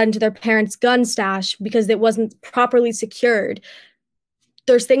their parents' gun stash because it wasn't properly secured.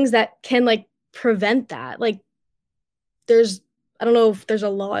 There's things that can like prevent that. Like I don't know if there's a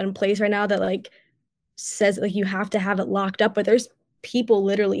law in place right now that like says like you have to have it locked up, but there's people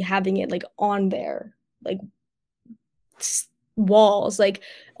literally having it like on their like walls, like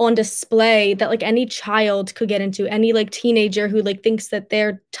on display, that like any child could get into, any like teenager who like thinks that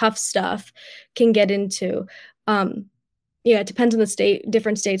they're tough stuff can get into. Yeah, it depends on the state.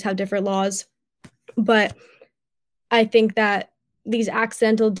 Different states have different laws, but I think that these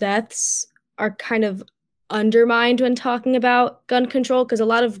accidental deaths are kind of undermined when talking about gun control, because a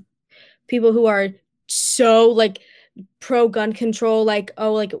lot of people who are so like pro gun control, like,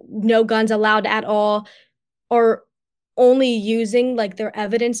 oh, like no guns allowed at all, are only using like their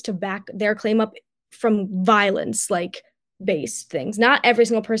evidence to back their claim up from violence like based things. Not every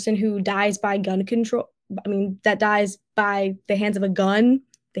single person who dies by gun control, I mean, that dies by the hands of a gun,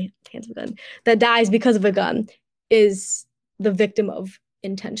 that dies because of a gun is the victim of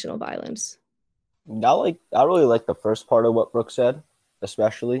intentional violence. I really like the first part of what Brooke said,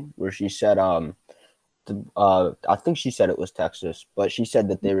 especially where she said I think she said it was Texas, but she said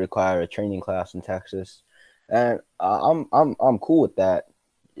that they require a training class in Texas, and I'm cool with that,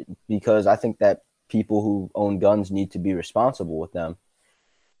 because I think that people who own guns need to be responsible with them.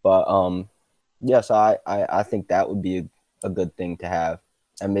 But yes, I think that would be a good thing to have,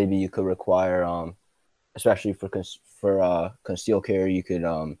 and maybe you could require especially for concealed carry, you could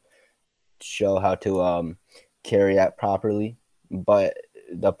show how to carry that properly. But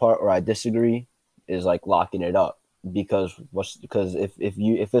the part where I disagree is like locking it up, because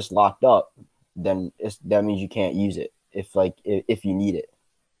if it's locked up, then that means you can't use it if you need it.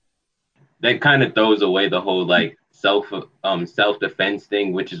 That kind of throws away the whole like self-defense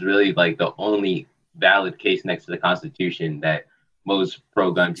thing, which is really like the only valid case next to the Constitution that most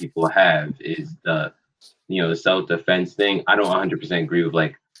pro-gun people have, is the self-defense thing. I don't 100% agree with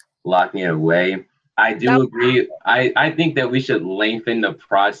like locking it away. I do agree. I think that we should lengthen the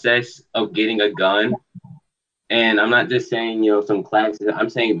process of getting a gun. And I'm not just saying, some classes. I'm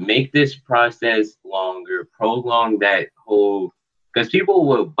saying make this process longer, prolong that whole, because people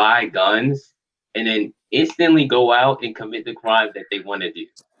will buy guns and then instantly go out and commit the crime that they want to do.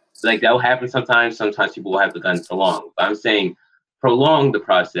 Like that will happen sometimes. Sometimes people will have the guns for long. But I'm saying prolong the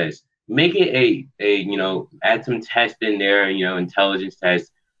process. Make it add some tests in there, intelligence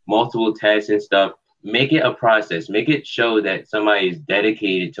tests, multiple tests and stuff. Make it a process. Make it show that somebody is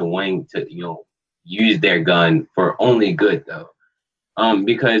dedicated to wanting to, use their gun for only good, though.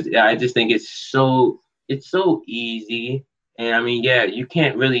 Because I just think it's so easy. And I mean, yeah, you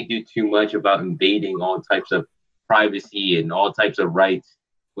can't really do too much about invading all types of privacy and all types of rights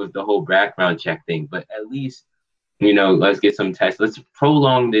with the whole background check thing. But at least, let's get some tests. Let's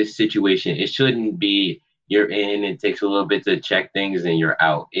prolong this situation. It shouldn't be you're in, it takes a little bit to check things and you're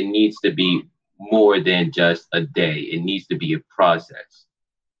out. It needs to be more than just a day. It needs to be a process.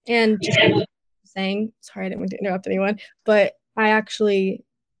 And just saying, sorry, I didn't want to interrupt anyone, but I actually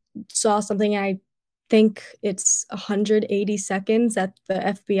saw something, I think it's 180 seconds that the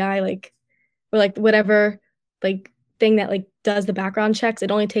FBI or whatever thing that does the background checks.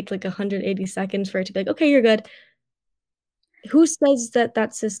 It only takes 180 seconds for it to be okay, you're good. Who says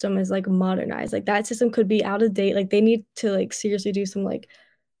that system is modernized? That system could be out of date. They need to seriously do some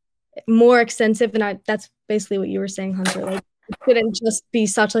more extensive, and that's basically what you were saying, Hunter. It couldn't just be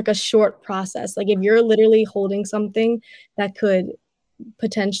such a short process. If you're literally holding something that could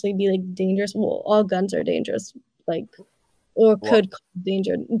potentially be like dangerous. Well, all guns are dangerous, like, or could cause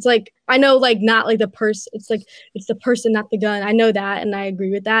danger. It's like, I know, like, not like the person, it's like it's the person, not the gun. I know that, and I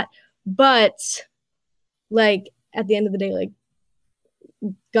agree with that. But like at the end of the day, like,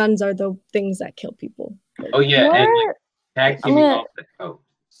 guns are the things that kill people. Like, Oh yeah, and like, tag teaming off the coast.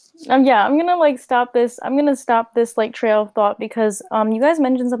 Yeah, I'm gonna like stop this. I'm gonna stop this like trail of thought because you guys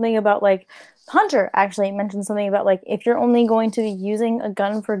mentioned something about like Hunter actually mentioned something about like if you're only going to be using a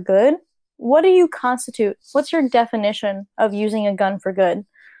gun for good, what do you constitute? What's your definition of using a gun for good?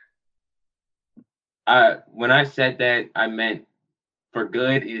 When I said that, I meant for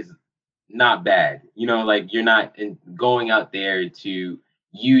good is not bad. You know, like you're not going out there to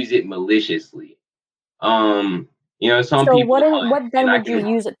use it maliciously. You know, some So people. what then would you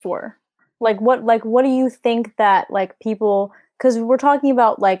use it for? Like what do you think that like people? Because we're talking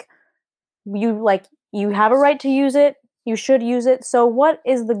about like you have a right to use it. You should use it. So what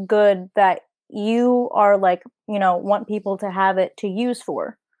is the good that you are like want people to have it to use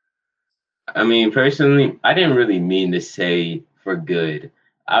for? I mean, personally, I didn't really mean to say for good.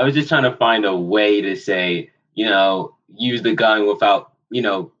 I was just trying to find a way to say, use the gun without,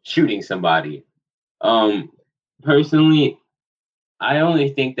 shooting somebody. Personally, I only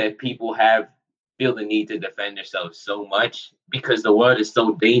think that people feel the need to defend themselves so much because the world is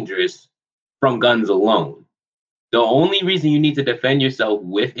so dangerous from guns alone. The only reason you need to defend yourself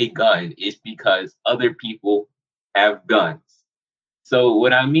with a gun is because other people have guns. So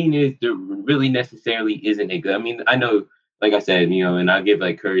what I mean is there really necessarily isn't a gun. I mean, I know, like I said, and I give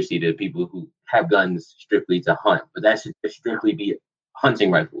like courtesy to people who have guns strictly to hunt, but that should strictly be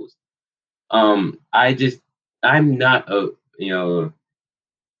hunting rifles. I'm not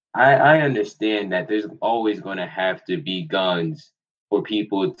I understand that there's always going to have to be guns for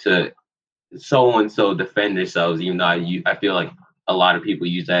people to so and so defend themselves. Even though I feel like a lot of people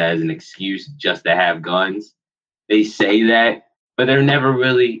use that as an excuse just to have guns. They say that, but they're never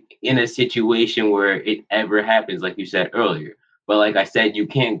really in a situation where it ever happens, like you said earlier. But like I said, you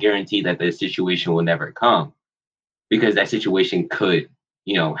can't guarantee that the situation will never come because that situation could,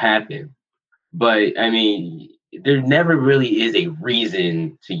 happen. But I mean, there never really is a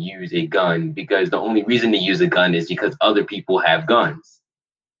reason to use a gun because the only reason to use a gun is because other people have guns.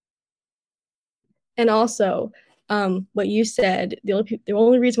 And also, what you said, the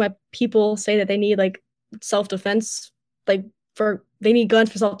only reason why people say that they need like self-defense, like they need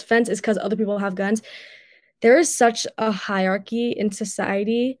guns for self-defense is because other people have guns. There is such a hierarchy in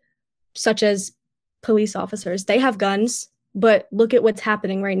society, such as police officers. They have guns, but look at what's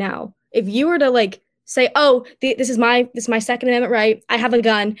happening right now. If you were to like say, "Oh, this is my Second Amendment right. I have a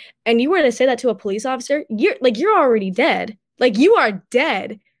gun," and you were to say that to a police officer, you're already dead. Like you are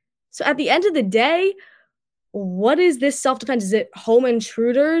dead. So at the end of the day, what is this self-defense? Is it home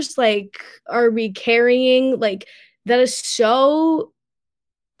intruders? Like, are we carrying like that is so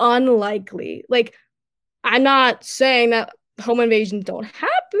unlikely. Like, I'm not saying that home invasions don't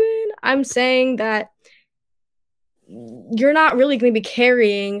happen. I'm saying that you're not really going to be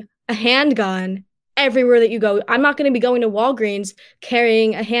carrying a handgun everywhere that you go. I'm not going to be going to Walgreens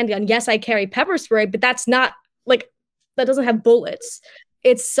carrying a handgun. Yes, I carry pepper spray, but that's not like that doesn't have bullets.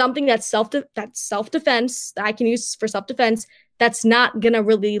 It's something that's self-defense that I can use for self-defense. That's not going to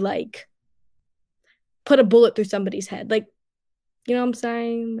really like put a bullet through somebody's head. Like, you know what I'm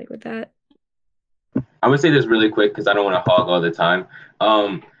saying? Like with that. I'm gonna say this really quick because I don't want to hog all the time.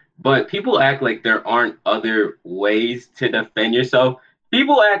 But people act like there aren't other ways to defend yourself.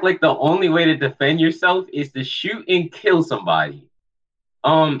 People act like the only way to defend yourself is to shoot and kill somebody.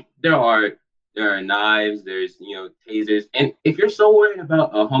 There are knives, there's tasers, and if you're so worried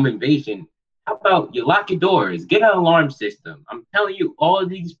about a home invasion, how about you lock your doors, get an alarm system? I'm telling you, all of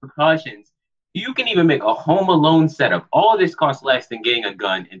these precautions, you can even make a home alone setup. All of this costs less than getting a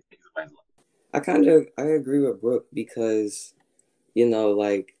gun and taking somebody's life. I agree with Brooke because,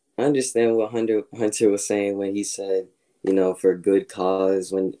 like I understand what Hunter was saying when he said, for good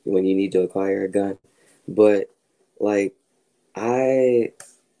cause when you need to acquire a gun. But like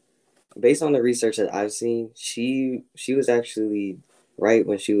based on the research that I've seen, she was actually right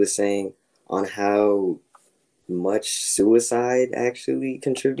when she was saying on how much suicide actually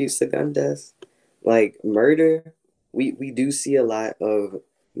contributes to gun deaths. Like murder, we do see a lot of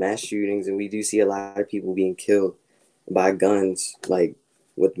mass shootings and we do see a lot of people being killed by guns, like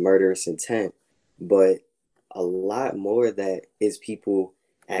with murderous intent. But a lot more of that is people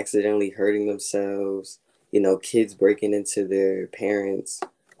accidentally hurting themselves, kids breaking into their parents'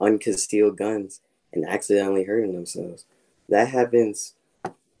 unconcealed guns and accidentally hurting themselves. That happens,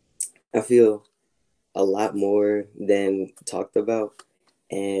 I feel, a lot more than talked about.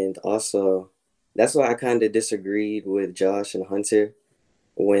 And also, that's why I kind of disagreed with Josh and Hunter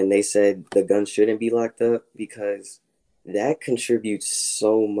when they said the gun shouldn't be locked up, because that contributes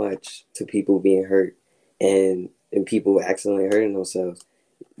so much to people being hurt and people accidentally hurting themselves,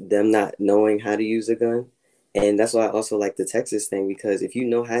 them not knowing how to use a gun. And that's why I also like the Texas thing, because if you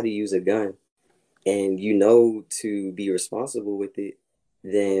know how to use a gun and you know to be responsible with it,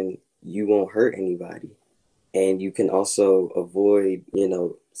 then you won't hurt anybody. And you can also avoid,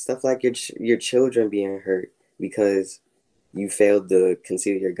 stuff like your children being hurt because you failed to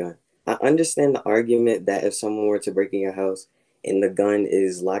conceal your gun. I understand the argument that if someone were to break in your house and the gun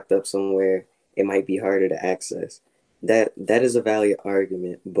is locked up somewhere, it might be harder to access. That is a valid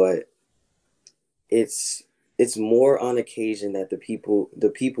argument, but it's more on occasion that the people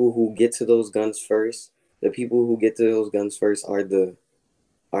who get to those guns first,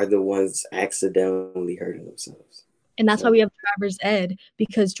 are the ones accidentally hurting themselves. And that's why we have driver's ed,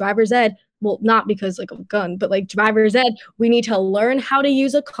 because driver's ed, well, not because like a gun, but like driver's ed, we need to learn how to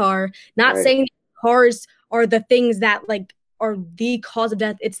use a car. Not Right. saying cars are the things that like are the cause of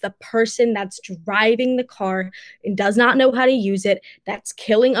death. It's the person that's driving the car and does not know how to use it, that's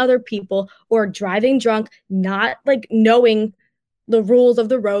killing other people, or driving drunk, not like knowing the rules of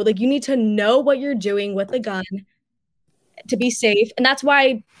the road. Like you need to know what you're doing with the gun to be safe. And that's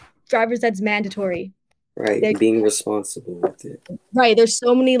why driver's ed's mandatory. Right, being responsible with it. Right, there's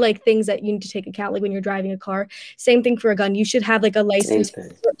so many like things that you need to take account, like when you're driving a car. Same thing for a gun. You should have like a license for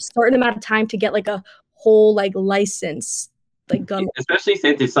a certain amount of time to get like a whole like license, like gun. Especially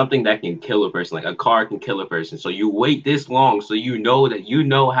since it's something that can kill a person, like a car can kill a person. So you wait this long so you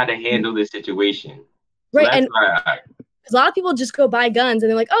know how to handle this situation. So right, that's and why a lot of people just go buy guns and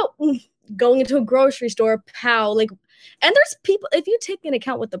they're like, oh, going into a grocery store, pow, like. And there's people, if you take into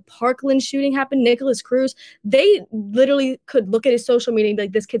account what the Parkland shooting happened, Nicholas Cruz, they literally could look at his social media and be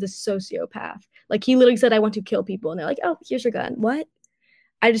like, this kid's a sociopath. Like, he literally said, I want to kill people. And they're like, oh, here's your gun. What?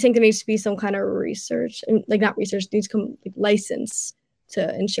 I just think there needs to be some kind of research, and like not research, needs to come like license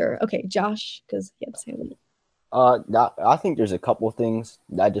to ensure. Okay, Josh, because he had to say a little. I think there's a couple of things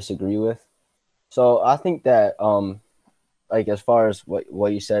that I disagree with. So I think that, like, as far as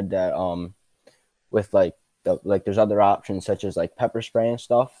what you said, that with like there's other options such as like pepper spray and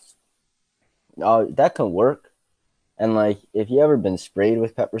stuff. That can work. And like if you ever been sprayed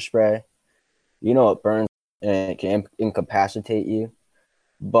with pepper spray, it burns and it can incapacitate you.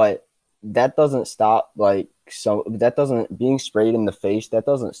 But that doesn't stop being sprayed in the face, that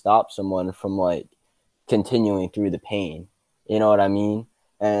doesn't stop someone from like continuing through the pain. You know what I mean?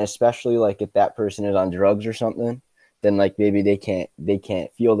 And especially like if that person is on drugs or something, then like maybe they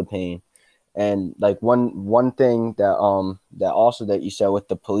can't feel the pain. And like one thing that that you said with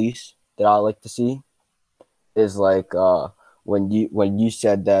the police that I like to see is like when you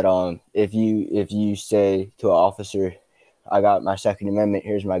said that if you say to an officer, I got my Second Amendment,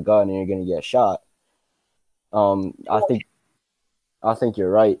 here's my gun, and you're gonna get shot. I think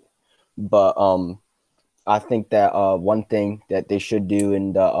you're right, but I think that one thing that they should do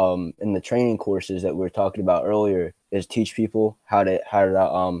in the training courses that we were talking about earlier is teach people how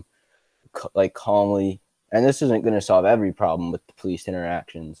to like calmly, and this isn't going to solve every problem with the police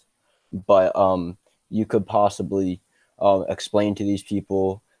interactions, but you could possibly explain to these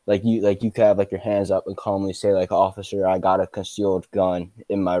people, like you could have like your hands up and calmly say like, officer, I got a concealed gun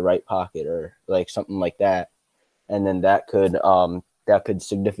in my right pocket, or like something like that. And then that could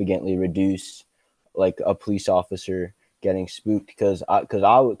significantly reduce like a police officer getting spooked, because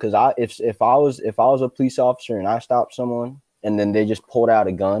if I was a police officer and I stopped someone and then they just pulled out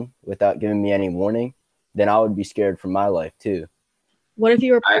a gun without giving me any warning, then I would be scared for my life too. What if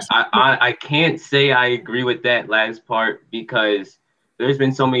you were? I can't say I agree with that last part, because there's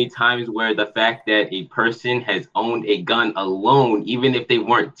been so many times where the fact that a person has owned a gun alone, even if they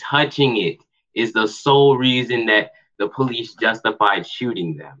weren't touching it, is the sole reason that the police justified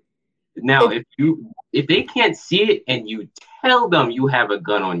shooting them. Now, if they can't see it and you tell them you have a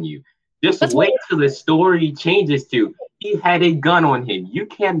gun on you, just wait till the story changes to he had a gun on him. You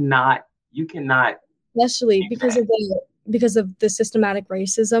cannot. Especially because of the systematic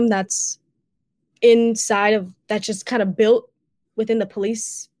racism that's inside of, that's just kind of built within the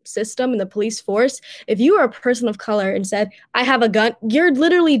police system and the police force. If you are a person of color and said, I have a gun, you're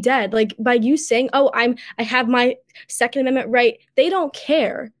literally dead. Like by you saying, oh, I have my Second Amendment right, they don't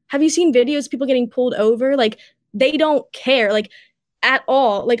care. Have you seen videos of people getting pulled over? Like they don't care, like at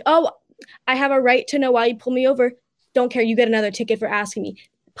all. Like, oh, I have a right to know why you pull me over. Don't care. You get another ticket for asking me.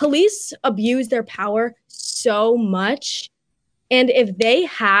 Police abuse their power so much. And if they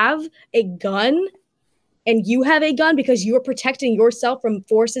have a gun, and you have a gun because you are protecting yourself from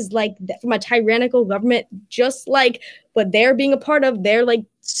forces like from a tyrannical government, just like what they're being a part of. They're like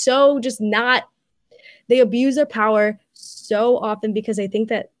so just not, they abuse their power so often because they think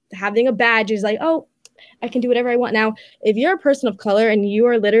that having a badge is like, oh, I can do whatever I want. Now, if you're a person of color and you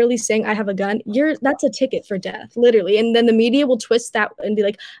are literally saying I have a gun, that's a ticket for death, literally. And then the media will twist that and be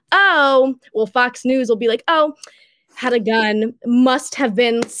like, oh, well, Fox News will be like, oh, had a gun, must have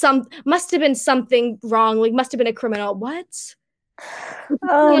been something wrong, like must have been a criminal. What?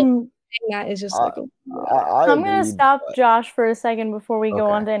 That is just like I'm going to stop Josh for a second before we go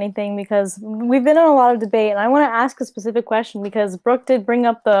on to anything, because we've been in a lot of debate, and I want to ask a specific question because Brooke did bring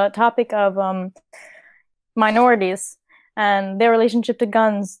up the topic of minorities and their relationship to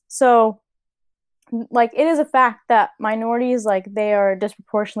guns. So, like, it is a fact that minorities, like, they are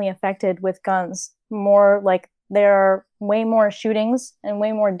disproportionately affected with guns. More, like, there are way more shootings and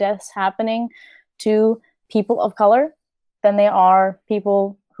way more deaths happening to people of color than they are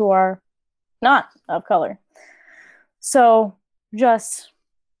people who are not of color. So just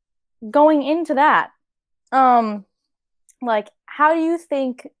going into that, like, how do you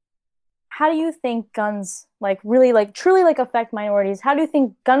think guns like really like truly like affect minorities? How do you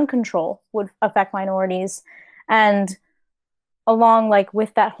think gun control would affect minorities? And along like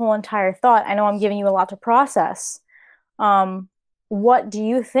with that whole entire thought, I know I'm giving you a lot to process. What do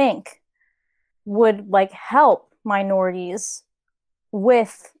you think would like help minorities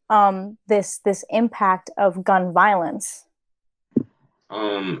with this impact of gun violence?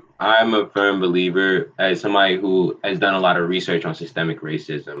 I'm a firm believer, as somebody who has done a lot of research on systemic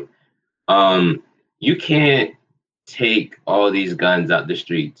racism. You can't take all these guns out the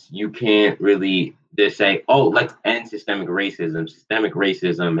streets. You can't really just say, oh, let's end systemic racism. Systemic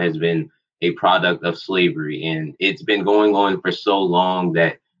racism has been a product of slavery, and it's been going on for so long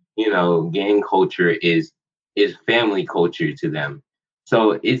that, you know, gang culture is family culture to them.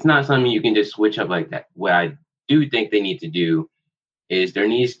 So it's not something you can just switch up like that. What I do think they need to do is there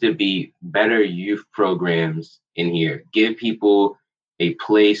needs to be better youth programs in here. Give people a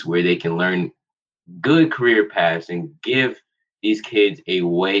place where they can learn good career paths and give these kids a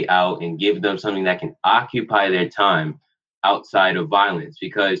way out and give them something that can occupy their time outside of violence.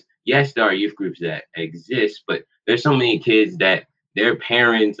 Because yes, there are youth groups that exist, but there's so many kids that their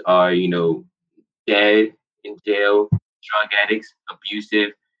parents are, you know, dead, in jail, drug addicts,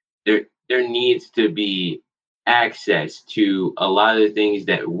 abusive. There needs to be access to a lot of the things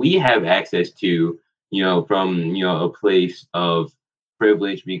that we have access to, you know, from, you know, a place of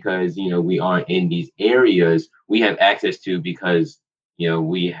privilege, because, you know, we aren't in these areas. We have access to because, you know,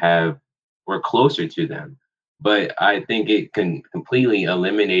 we're closer to them. But I think it can completely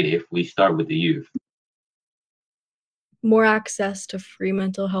eliminate it if we start with the youth. More access to free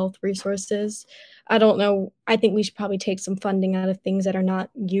mental health resources. I don't know. I think we should probably take some funding out of things that are not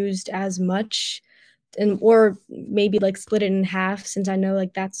used as much, and or maybe like split it in half, since I know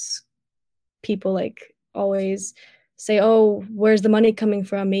like that's people like always say, oh, where's the money coming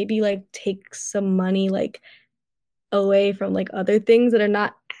from? Maybe like take some money like away from like other things that are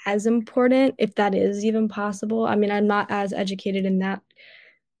not as important, if that is even possible. I mean, I'm not as educated in that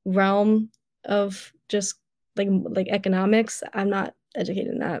realm of just like economics. I'm not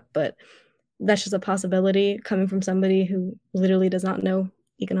educated in that, but that's just a possibility coming from somebody who literally does not know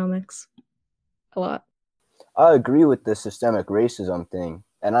economics a lot. I agree with the systemic racism thing,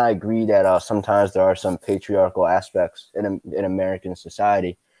 and I agree that sometimes there are some patriarchal aspects in American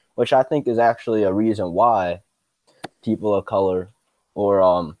society, which I think is actually a reason why people of color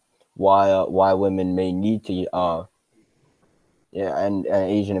or why women may need to and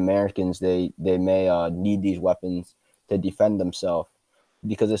Asian Americans they may need these weapons to defend themselves,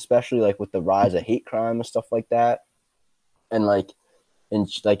 because especially like with the rise of hate crime and stuff like that, and like in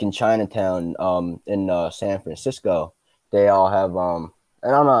Chinatown in San Francisco, they all have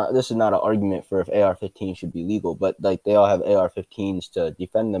and I'm not, this is not an argument for if AR-15 should be legal, but like they all have AR-15s to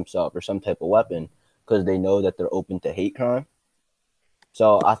defend themselves or some type of weapon because they know that they're open to hate crime.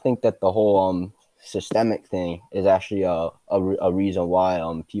 So I think that the whole systemic thing is actually a reason why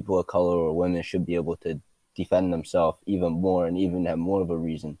people of color or women should be able to defend themselves even more, and even have more of a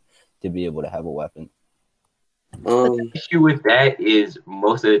reason to be able to have a weapon. The issue with that is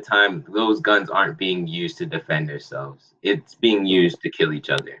most of the time those guns aren't being used to defend themselves. It's being used to kill each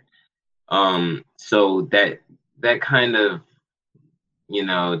other. So that kind of, you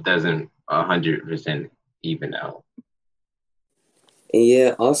know, doesn't 100% even out.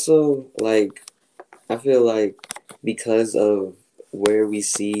 Yeah, also, like, I feel like because of where we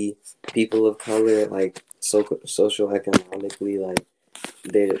see people of color, like, social economically, like,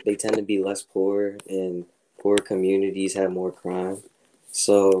 they tend to be less poor, and poor communities have more crime.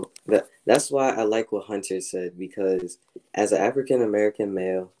 So that's why I like what Hunter said, because as an African American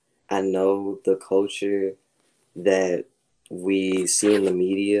male, I know the culture that we see in the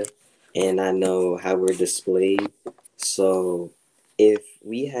media, and I know how we're displayed. So if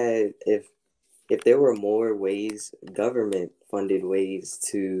there were more ways, government funded ways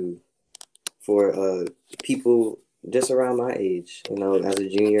for people just around my age, as a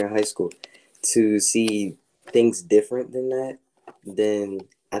junior in high school, to see things different than that, then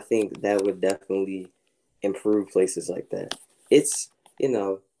I think that would definitely improve places like that. It's,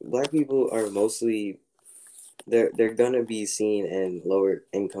 Black people are mostly, they're gonna be seen in lower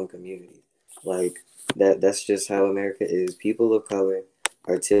income communities. Like that's just how America is. People of color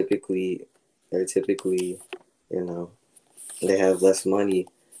are typically, you know, they have less money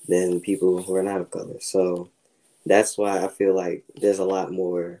than people who are not of color. So that's why I feel like there's a lot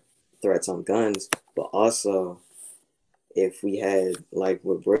more threats on guns. But also, if we had, like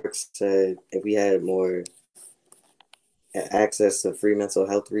what Brooks said, if we had more access to free mental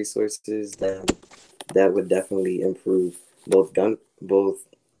health resources, then that would definitely improve both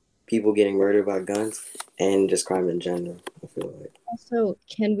people getting murdered by guns and just crime in general, I feel like. Also,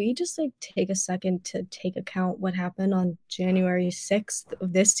 can we just take a second to take account what happened on January 6th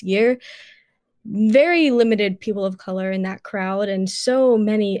of this year? Very limited people of color in that crowd, and so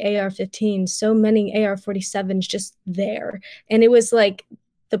many AR-15s, so many AR-47s just there. And it was like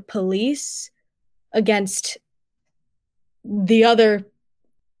the police against the other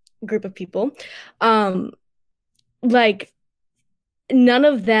group of people. Like, none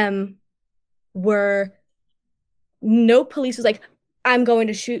of them no police was like, I'm going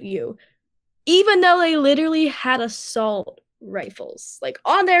to shoot you. Even though they literally had assault rifles,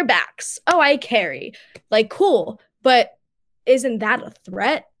 on their backs. Oh, I carry. Cool. But isn't that a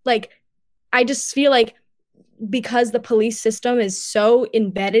threat? I just feel like because the police system is so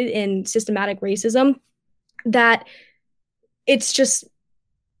embedded in systematic racism that it's just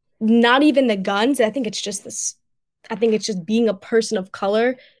not even the guns. I think it's just being a person of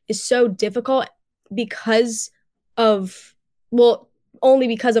color is so difficult because of, only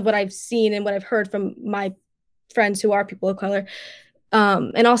because of what I've seen and what I've heard from my friends who are people of color.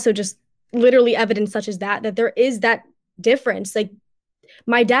 And also just literally evidence such as that there is that difference.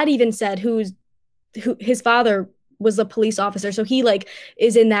 My dad even said who his father was a police officer. So he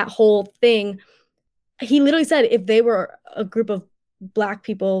is in that whole thing. He literally said if they were a group of Black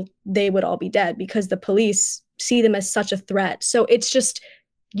people, they would all be dead because the police see them as such a threat. So it's just,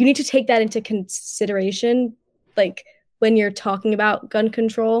 you need to take that into consideration, when you're talking about gun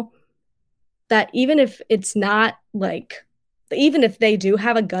control, that even if it's not even if they do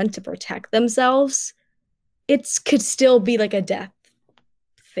have a gun to protect themselves, it could still be a death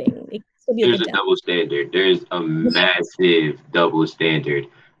thing. It could still be There's a double standard. There's a massive double standard,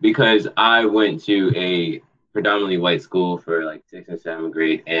 because I went to a predominantly white school for 6th and 7th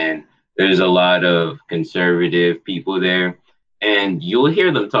grade, and there's a lot of conservative people there, and you'll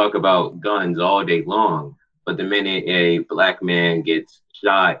hear them talk about guns all day long. But the minute a Black man gets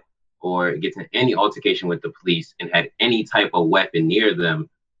shot or gets in any altercation with the police and had any type of weapon near them,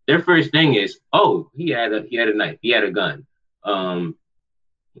 their first thing is, oh, he had a knife, he had a gun,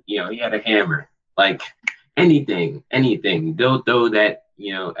 he had a hammer, anything, they'll throw that,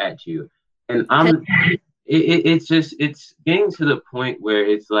 at you. And it's getting to the point where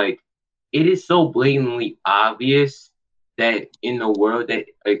it's it is so blatantly obvious that in the world that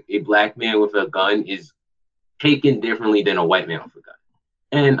a Black man with a gun is taken differently than a white man with a gun.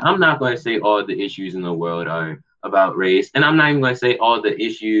 And I'm not going to say all the issues in the world are about race, and I'm not even going to say all the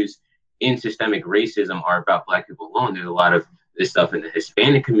issues in systemic racism are about Black people alone. There's a lot of this stuff in the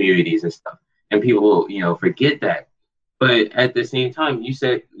Hispanic communities and stuff, and people, forget that. But at the same time, you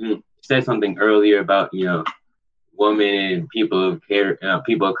said something earlier about, women and people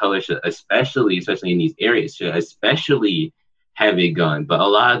of color should especially in these areas, should especially have a gun. But a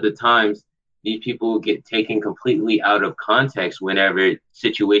lot of the times, these people get taken completely out of context whenever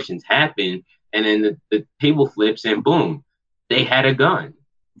situations happen, and then the table flips and boom, they had a gun.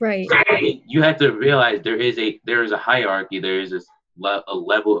 Right. So, you have to realize there is a hierarchy. There is a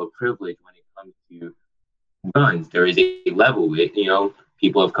level of privilege when it comes to guns. There is a level with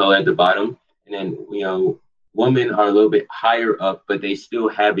people of color at the bottom, and then women are a little bit higher up, but they still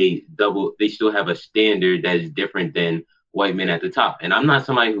have a standard that is different than white men at the top. And I'm not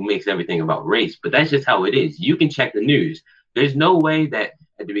somebody who makes everything about race, but that's just how it is. You can check the news. There's no way that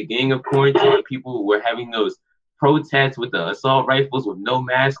at the beginning of quarantine, people were having those protests with the assault rifles with no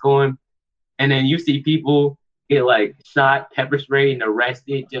mask on, and then you see people get like shot, pepper sprayed, and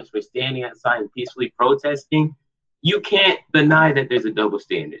arrested just for standing outside and peacefully protesting, you can't deny that there's a double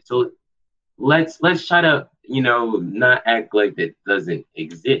standard. So let's try to, not act like that doesn't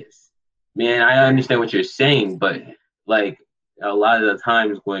exist. Man, I understand what you're saying, but like a lot of the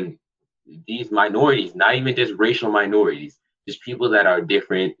times when these minorities, not even just racial minorities, just people that are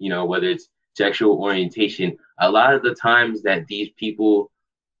different, whether it's sexual orientation, a lot of the times that these people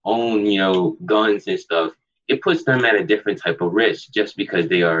own, guns and stuff, it puts them at a different type of risk just because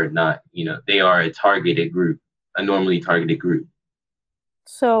they are not, they are a targeted group, a normally targeted group.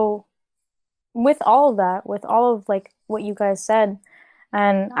 So with all of that, with all of like what you guys said,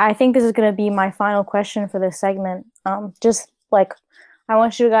 and I think this is going to be my final question for this segment. Just like, I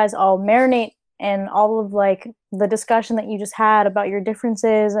want you guys all marinate in all of like the discussion that you just had about your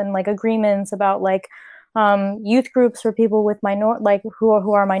differences and like agreements about like youth groups for people with who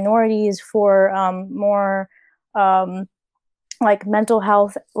are minorities, for more like mental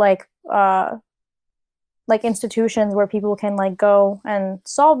health, like institutions where people can like go and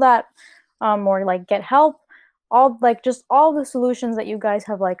solve that, or like get help. All like just all the solutions that you guys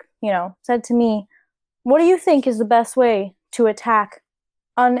have like said to me. What do you think is the best way to attack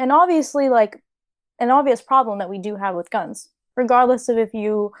and obviously like an obvious problem that we do have with guns, regardless of if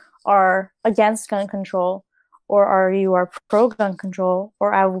you are against gun control or you are pro gun control,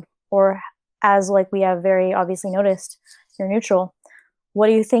 or as like we have very obviously noticed, you're neutral. What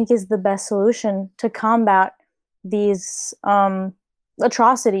do you think is the best solution to combat these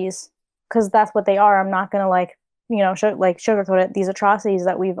atrocities? Because that's what they are. I'm not gonna sugarcoat it. These atrocities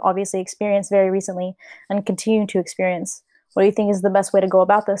that we've obviously experienced very recently and continue to experience. What do you think is the best way to go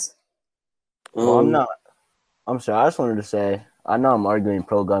about this? Well, I'm sorry. I just wanted to say, I know I'm arguing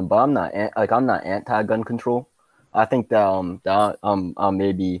pro-gun, but I'm not anti-gun control. I think that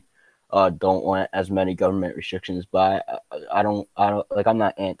maybe don't want as many government restrictions, but I don't like, I'm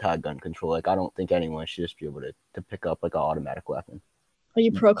not anti-gun control. Like, I don't think anyone should just be able to pick up like an automatic weapon. Are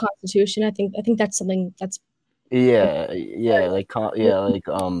you pro-Constitution? I think that's something that's right. And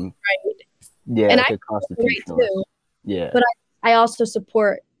I constitutional. too. Yeah, but I also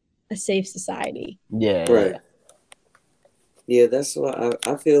support a safe society. Yeah, right. Yeah, that's why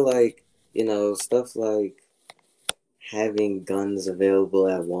I feel like stuff like having guns available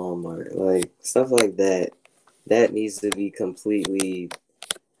at Walmart, like stuff like that needs to be completely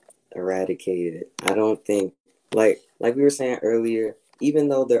eradicated. I don't think like we were saying earlier, even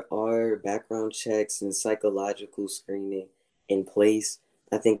though there are background checks and psychological screening in place,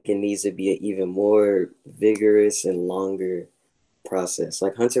 I think it needs to be an even more vigorous and longer process.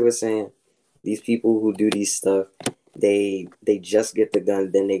 Like Hunter was saying, these people who do these stuff, they just get the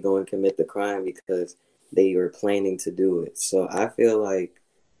gun, then they go and commit the crime because they were planning to do it. So I feel like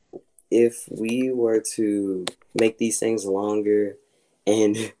if we were to make these things longer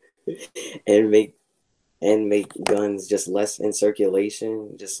and make guns just less in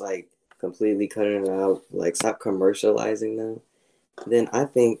circulation, just like completely cutting it out, like stop commercializing them, then I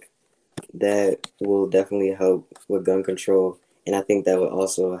think that will definitely help with gun control. And I think that would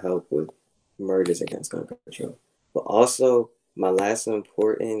also help with murders against gun control. But also, my last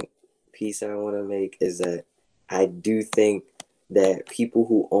important piece I want to make is that I do think that people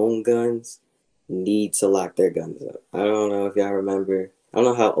who own guns need to lock their guns up. I don't know if y'all remember. I don't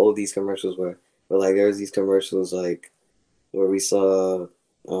know how old these commercials were, but like there was these commercials like where we saw,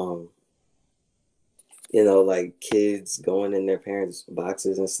 like kids going in their parents'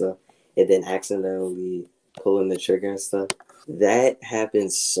 boxes and stuff, and then accidentally pulling the trigger and stuff. That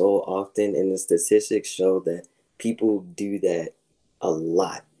happens so often, and the statistics show that people do that a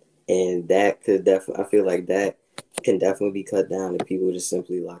lot. And that could definitely, I feel like that can definitely be cut down if people just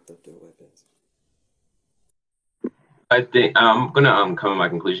simply locked up their weapons. I think I'm gonna come to my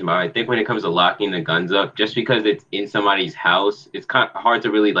conclusion, but I think when it comes to locking the guns up, just because it's in somebody's house, it's kind of hard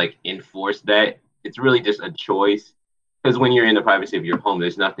to really like enforce that. It's really just a choice, because when you're in the privacy of your home,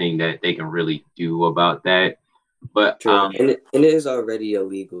 there's nothing that they can really do about that. But and it is already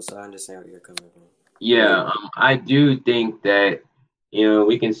illegal, so I understand where you're coming from. Yeah, I do think that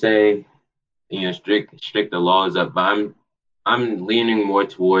we can say strict the laws up, but I'm leaning more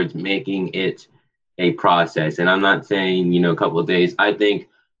towards making it a process. And I'm not saying a couple of days. I think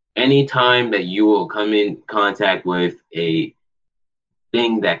any time that you will come in contact with a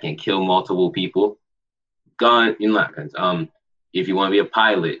thing that can kill multiple people, not guns. If you want to be a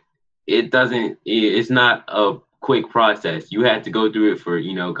pilot, it's not a quick process. You have to go through it for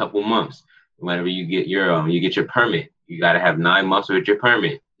a couple months. Whenever you get your permit, you got to have 9 months with your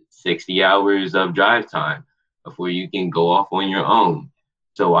permit, 60 hours of drive time before you can go off on your own.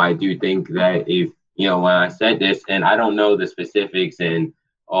 So I do think that if when I said this, and I don't know the specifics and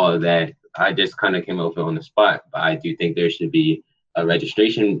all of that. I just kind of came over on the spot, but I do think there should be a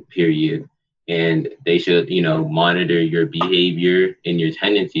registration period, and they should, monitor your behavior and your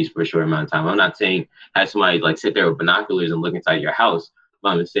tendencies for a short amount of time. I'm not saying have somebody like sit there with binoculars and look inside your house, but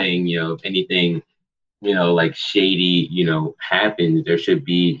I'm saying, if anything, like shady, happens, there should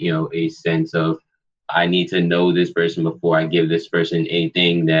be, a sense of, I need to know this person before I give this person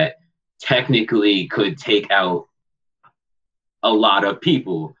anything that technically could take out a lot of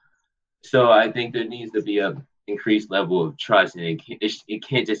people. So I think there needs to be a increased level of trust, and it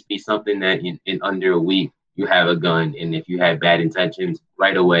can't just be something that in under a week you have a gun, and if you have bad intentions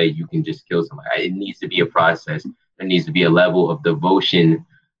right away you can just kill somebody. It needs to be a process. There needs to be a level of devotion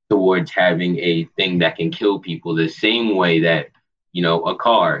towards having a thing that can kill people, the same way that a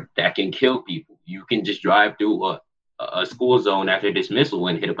car that can kill people. You can just drive through a school zone after dismissal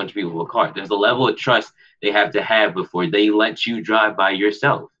and hit a bunch of people with a car. There's a level of trust they have to have before they let you drive by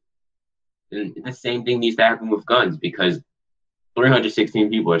yourself. And the same thing needs to happen with guns, because 316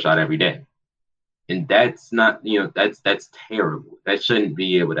 people are shot every day. And that's not, that's terrible. That shouldn't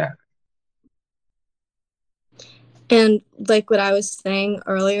be able to happen. And like what I was saying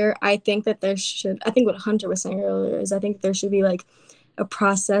earlier, I think what Hunter was saying earlier is I think there should be like a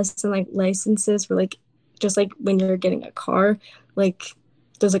process and like licenses for like, just like when you're getting a car, like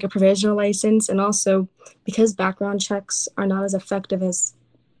there's like a provisional license. And also because background checks are not as effective as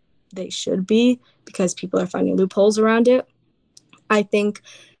they should be because people are finding loopholes around it, I think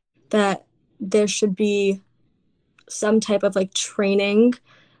that there should be some type of like training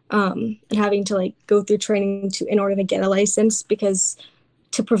and having to like go through training in order to get a license, because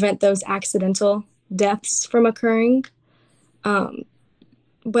to prevent those accidental deaths from occurring.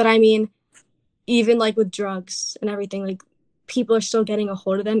 But I mean, even like with drugs and everything, like people are still getting a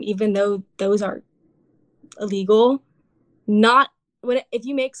hold of them, even though those are illegal. If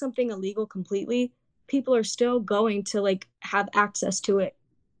you make something illegal completely, people are still going to like have access to it.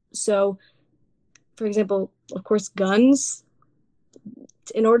 So, for example, of course, guns,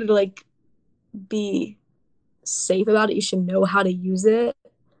 in order to like be safe about it, you should know how to use it.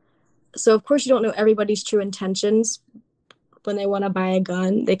 So, of course, you don't know everybody's true intentions when they want to buy a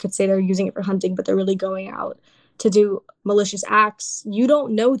gun. They could say they're using it for hunting, but they're really going out to do malicious acts. You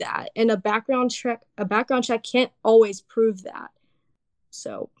don't know that. And a background check can't always prove that.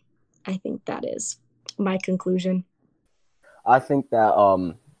 So I think that is my conclusion. I think that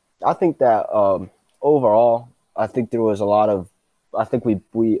overall, I think there was a lot of, I think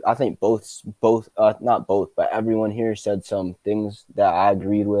not both, but everyone here said some things that I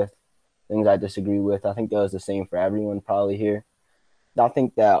agreed with, things I disagree with. I think that was the same for everyone probably here. I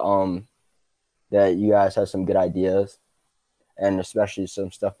think that that you guys have some good ideas, and especially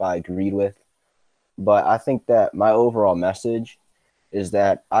some stuff I agreed with. But I think that my overall message is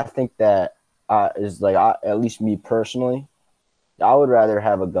that I think that at least me personally, I would rather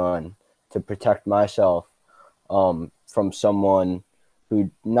have a gun to protect myself from someone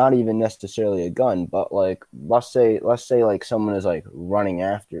who, not even necessarily a gun, but like let's say like someone is like running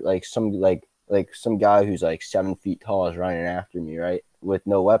after, like some guy who's like 7 feet tall is running after me, right, with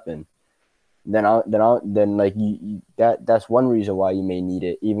no weapon. That's one reason why you may need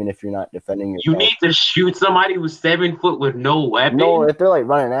it, even if you're not defending yourself. You need to shoot somebody who's 7 foot with no weapon? No, if they're like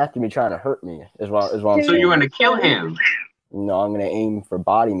running after me trying to hurt me is what I'm saying. So you're gonna kill him? No, I'm gonna aim for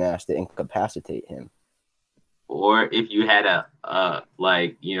body mass to incapacitate him. Or if you had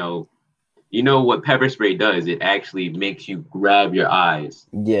what pepper spray does, it actually makes you grab your eyes.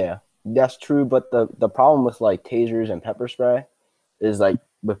 Yeah, that's true. But the problem with like tasers and pepper spray is like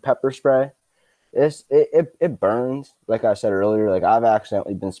with pepper spray, it burns. Like I said earlier, like I've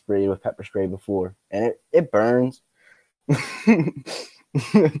accidentally been sprayed with pepper spray before, and it burns.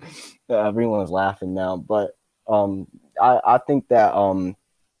 Everyone's laughing now, but I think that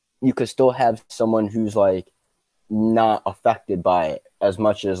you could still have someone who's like not affected by it as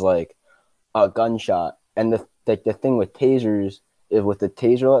much as like a gunshot. And the thing with tasers is, with the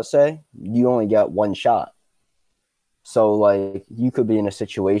taser, let's say, you only get one shot. So like you could be in a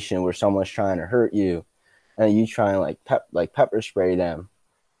situation where someone's trying to hurt you, and you try and like pepper spray them.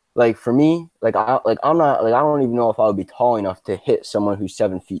 Like for me, I don't even know if I would be tall enough to hit someone who's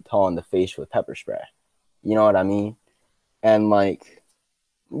 7 feet tall in the face with pepper spray. You know what I mean? And like,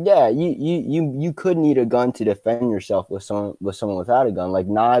 yeah, you could need a gun to defend yourself with someone without a gun. Like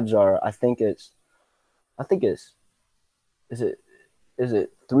knives are, I think it's is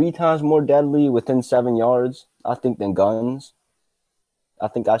it 3 times more deadly within 7 yards, I think, than guns. I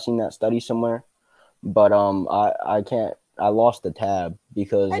think I've seen that study somewhere, but I lost the tab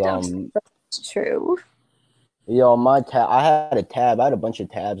because True. Yo, my tab. I had a bunch of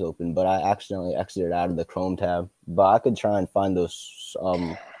tabs open, but I accidentally exited out of the Chrome tab. But I could try and find those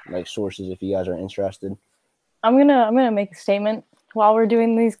like sources if you guys are interested. I'm gonna make a statement while we're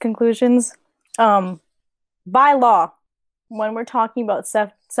doing these conclusions. By law, when we're talking about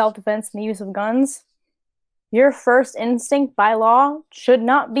self-defense and the use of guns, your first instinct by law should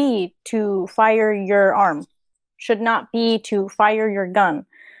not be to fire your arm, should not be to fire your gun.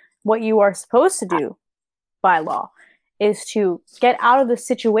 What you are supposed to do by law is to get out of the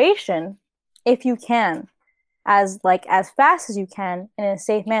situation if you can, as fast as you can in a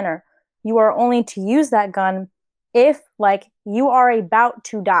safe manner. You are only to use that gun if you are about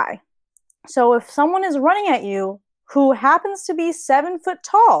to die. So if someone is running at you who happens to be 7 foot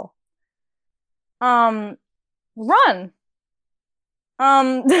tall, run.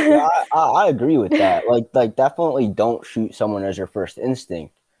 Yeah, I agree with that. Like definitely don't shoot someone as your first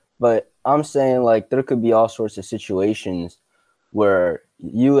instinct. But I'm saying there could be all sorts of situations where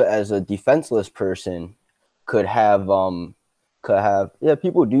you as a defenseless person could have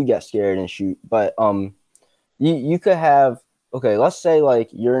people do get scared and shoot, but you could have, okay, let's say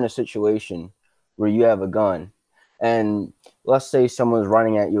you're in a situation where you have a gun and let's say someone's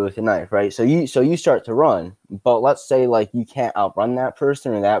running at you with a knife, right? So you start to run, but let's say you can't outrun that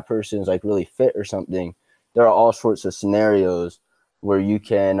person or that person's really fit or something. There are all sorts of scenarios where you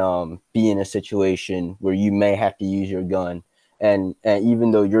can be in a situation where you may have to use your gun. And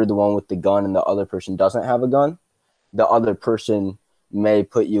even though you're the one with the gun and the other person doesn't have a gun, the other person may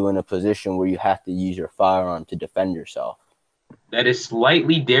put you in a position where you have to use your firearm to defend yourself. That is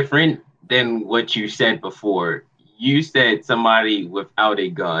slightly different than what you said before. You said somebody without a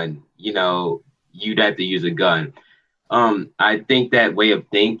gun, you'd have to use a gun. I think that way of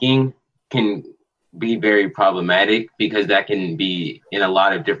thinking can be very problematic because that can be in a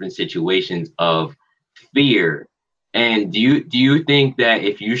lot of different situations of fear. And do you think that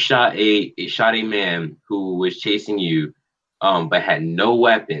if you shot a man who was chasing you, but had no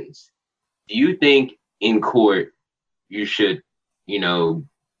weapons, do you think in court you should,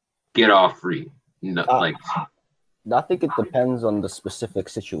 get off free? I think it depends on the specific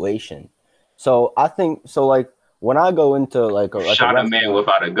situation. So I think when I go into shot a man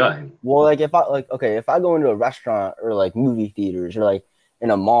without a gun. Well, if I go into a restaurant or movie theaters or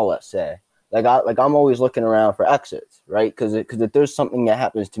in a mall, let's say, I'm always looking around for exits, right? Because if there's something that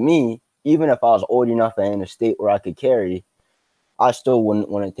happens to me, even if I was old enough and in a state where I could carry, I still wouldn't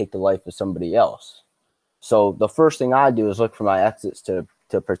want to take the life of somebody else. So the first thing I do is look for my exits to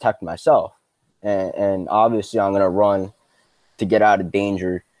protect myself. And obviously I'm going to run to get out of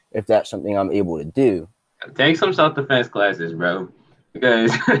danger if that's something I'm able to do. Take some self-defense classes, bro.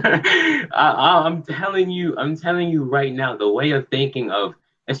 Because I'm telling you right now, the way of thinking of,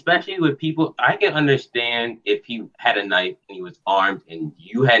 especially with people, I can understand if he had a knife and he was armed and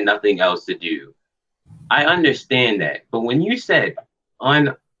you had nothing else to do. I understand that. But when you said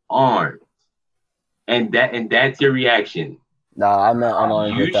unarmed and that's your reaction. No, I meant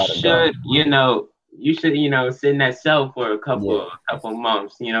unarmed without a gun. You should, sit in that cell for a couple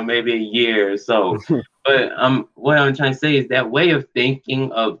months, maybe a year or so. But what I'm trying to say is that way of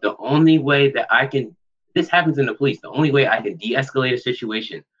thinking of the only way that this happens in the police, the only way I can de-escalate a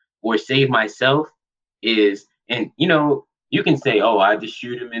situation or save myself is, and you can say, oh, I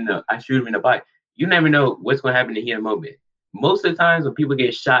shoot him in the body. You never know what's going to happen in a moment. Most of the times when people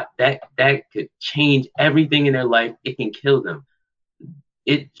get shot, that could change everything in their life. It can kill them.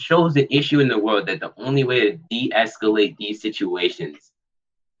 It shows an issue in the world that the only way to de-escalate these situations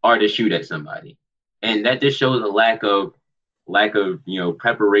are to shoot at somebody. And that just shows a lack of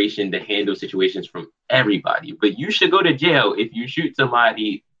preparation to handle situations from everybody. But you should go to jail if you shoot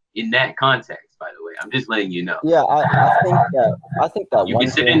somebody in that context, by the way. I'm just letting you know. Yeah, I think that you can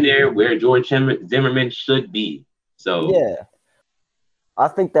sit in there where George Zimmerman should be. So yeah. I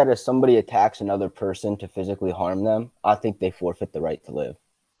think that if somebody attacks another person to physically harm them, I think they forfeit the right to live.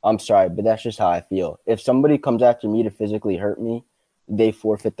 I'm sorry, but that's just how I feel. If somebody comes after me to physically hurt me, they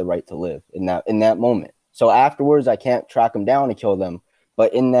forfeit the right to live in that moment. So afterwards, I can't track them down and kill them.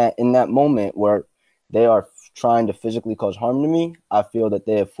 But in that moment where they are trying to physically cause harm to me, I feel that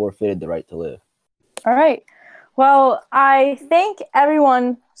they have forfeited the right to live. All right. Well, I thank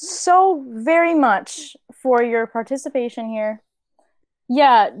everyone so very much for your participation here.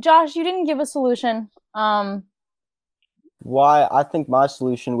 Yeah, Josh, you didn't give a solution. Why? I think my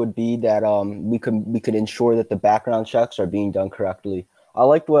solution would be that we could ensure that the background checks are being done correctly. I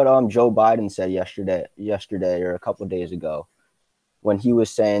liked what Joe Biden said yesterday or a couple of days ago. when he was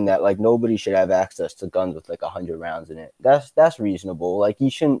saying that like nobody should have access to guns with like 100 rounds in it. That's reasonable. Like you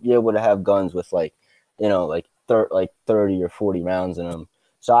shouldn't be able to have guns with like, you know, like 30 or 40 rounds in them.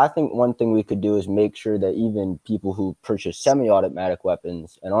 So I think one thing we could do is make sure that even people who purchase semi-automatic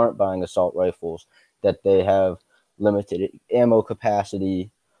weapons and aren't buying assault rifles, that they have limited ammo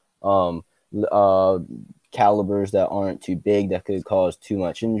capacity, calibers that aren't too big that could cause too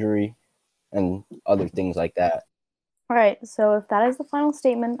much injury, and other things like that. All right, so if that is the final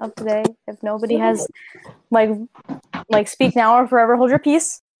statement of today, if nobody has like speak now or forever hold your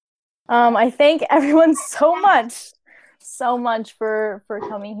peace. I thank everyone so much for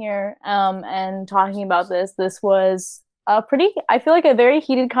coming here and talking about this. This was I feel like a very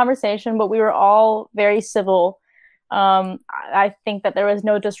heated conversation, but we were all very civil. I think that there was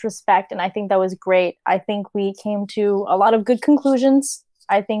no disrespect, and I think that was great. I think we came to a lot of good conclusions.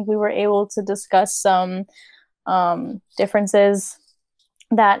 I think we were able to discuss some differences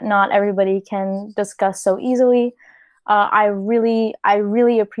that not everybody can discuss so easily. I really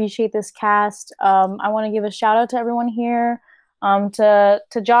appreciate this cast. I want to give a shout out to everyone here, to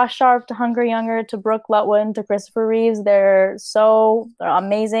Josh Sharp, to Hunger Younger, to Brook Lutwin, to Christopher Reeves. They're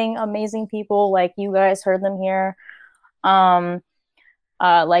amazing people. Like, you guys heard them here.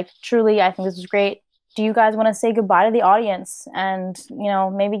 Like, truly, I think this was great. Do you guys want to say goodbye to the audience and, you know,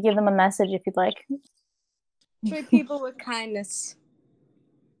 maybe give them a message if you'd like? Treat people with kindness.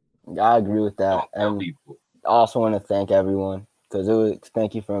 I agree with that. And I also want to thank everyone, because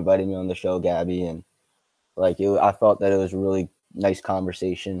thank you for inviting me on the show, Gabby. And like, I felt that it was a really nice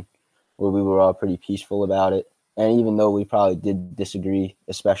conversation where we were all pretty peaceful about it. And even though we probably did disagree,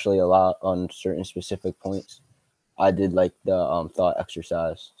 especially a lot on certain specific points, I did like the thought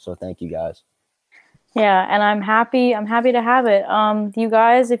exercise. So thank you guys. Yeah, and I'm happy to have it. You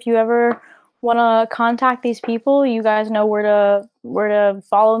guys, if you ever want to contact these people, you guys know where to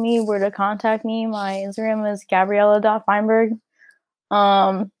follow me, where to contact me. My Instagram is gabriella.feinberg.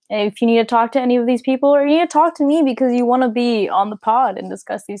 If you need to talk to any of these people, or you need to talk to me because you want to be on the pod and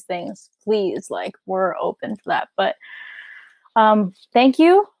discuss these things, please, like, we're open for that. But thank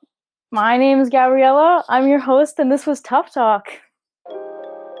you. My name is Gabriella. I'm your host, and this was Tough Talk.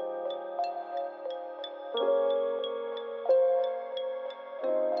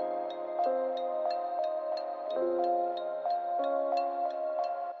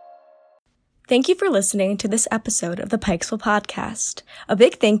 Thank you for listening to this episode of the Pikesville Pawdcast. A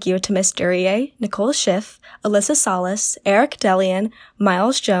big thank you to Miss Duryea, Nicole Schiff, Alyssa Salas, Eric Delian,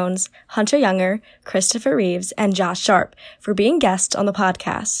 Miles Jones, Hunter Younger, Christopher Reeves, and Josh Sharp for being guests on the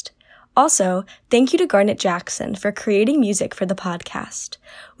podcast. Also, thank you to Garnet Jackson for creating music for the podcast.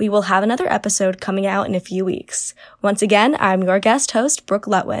 We will have another episode coming out in a few weeks. Once again, I'm your guest host, Brook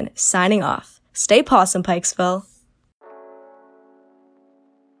Lutwin, signing off. Stay pawsome, Pikesville.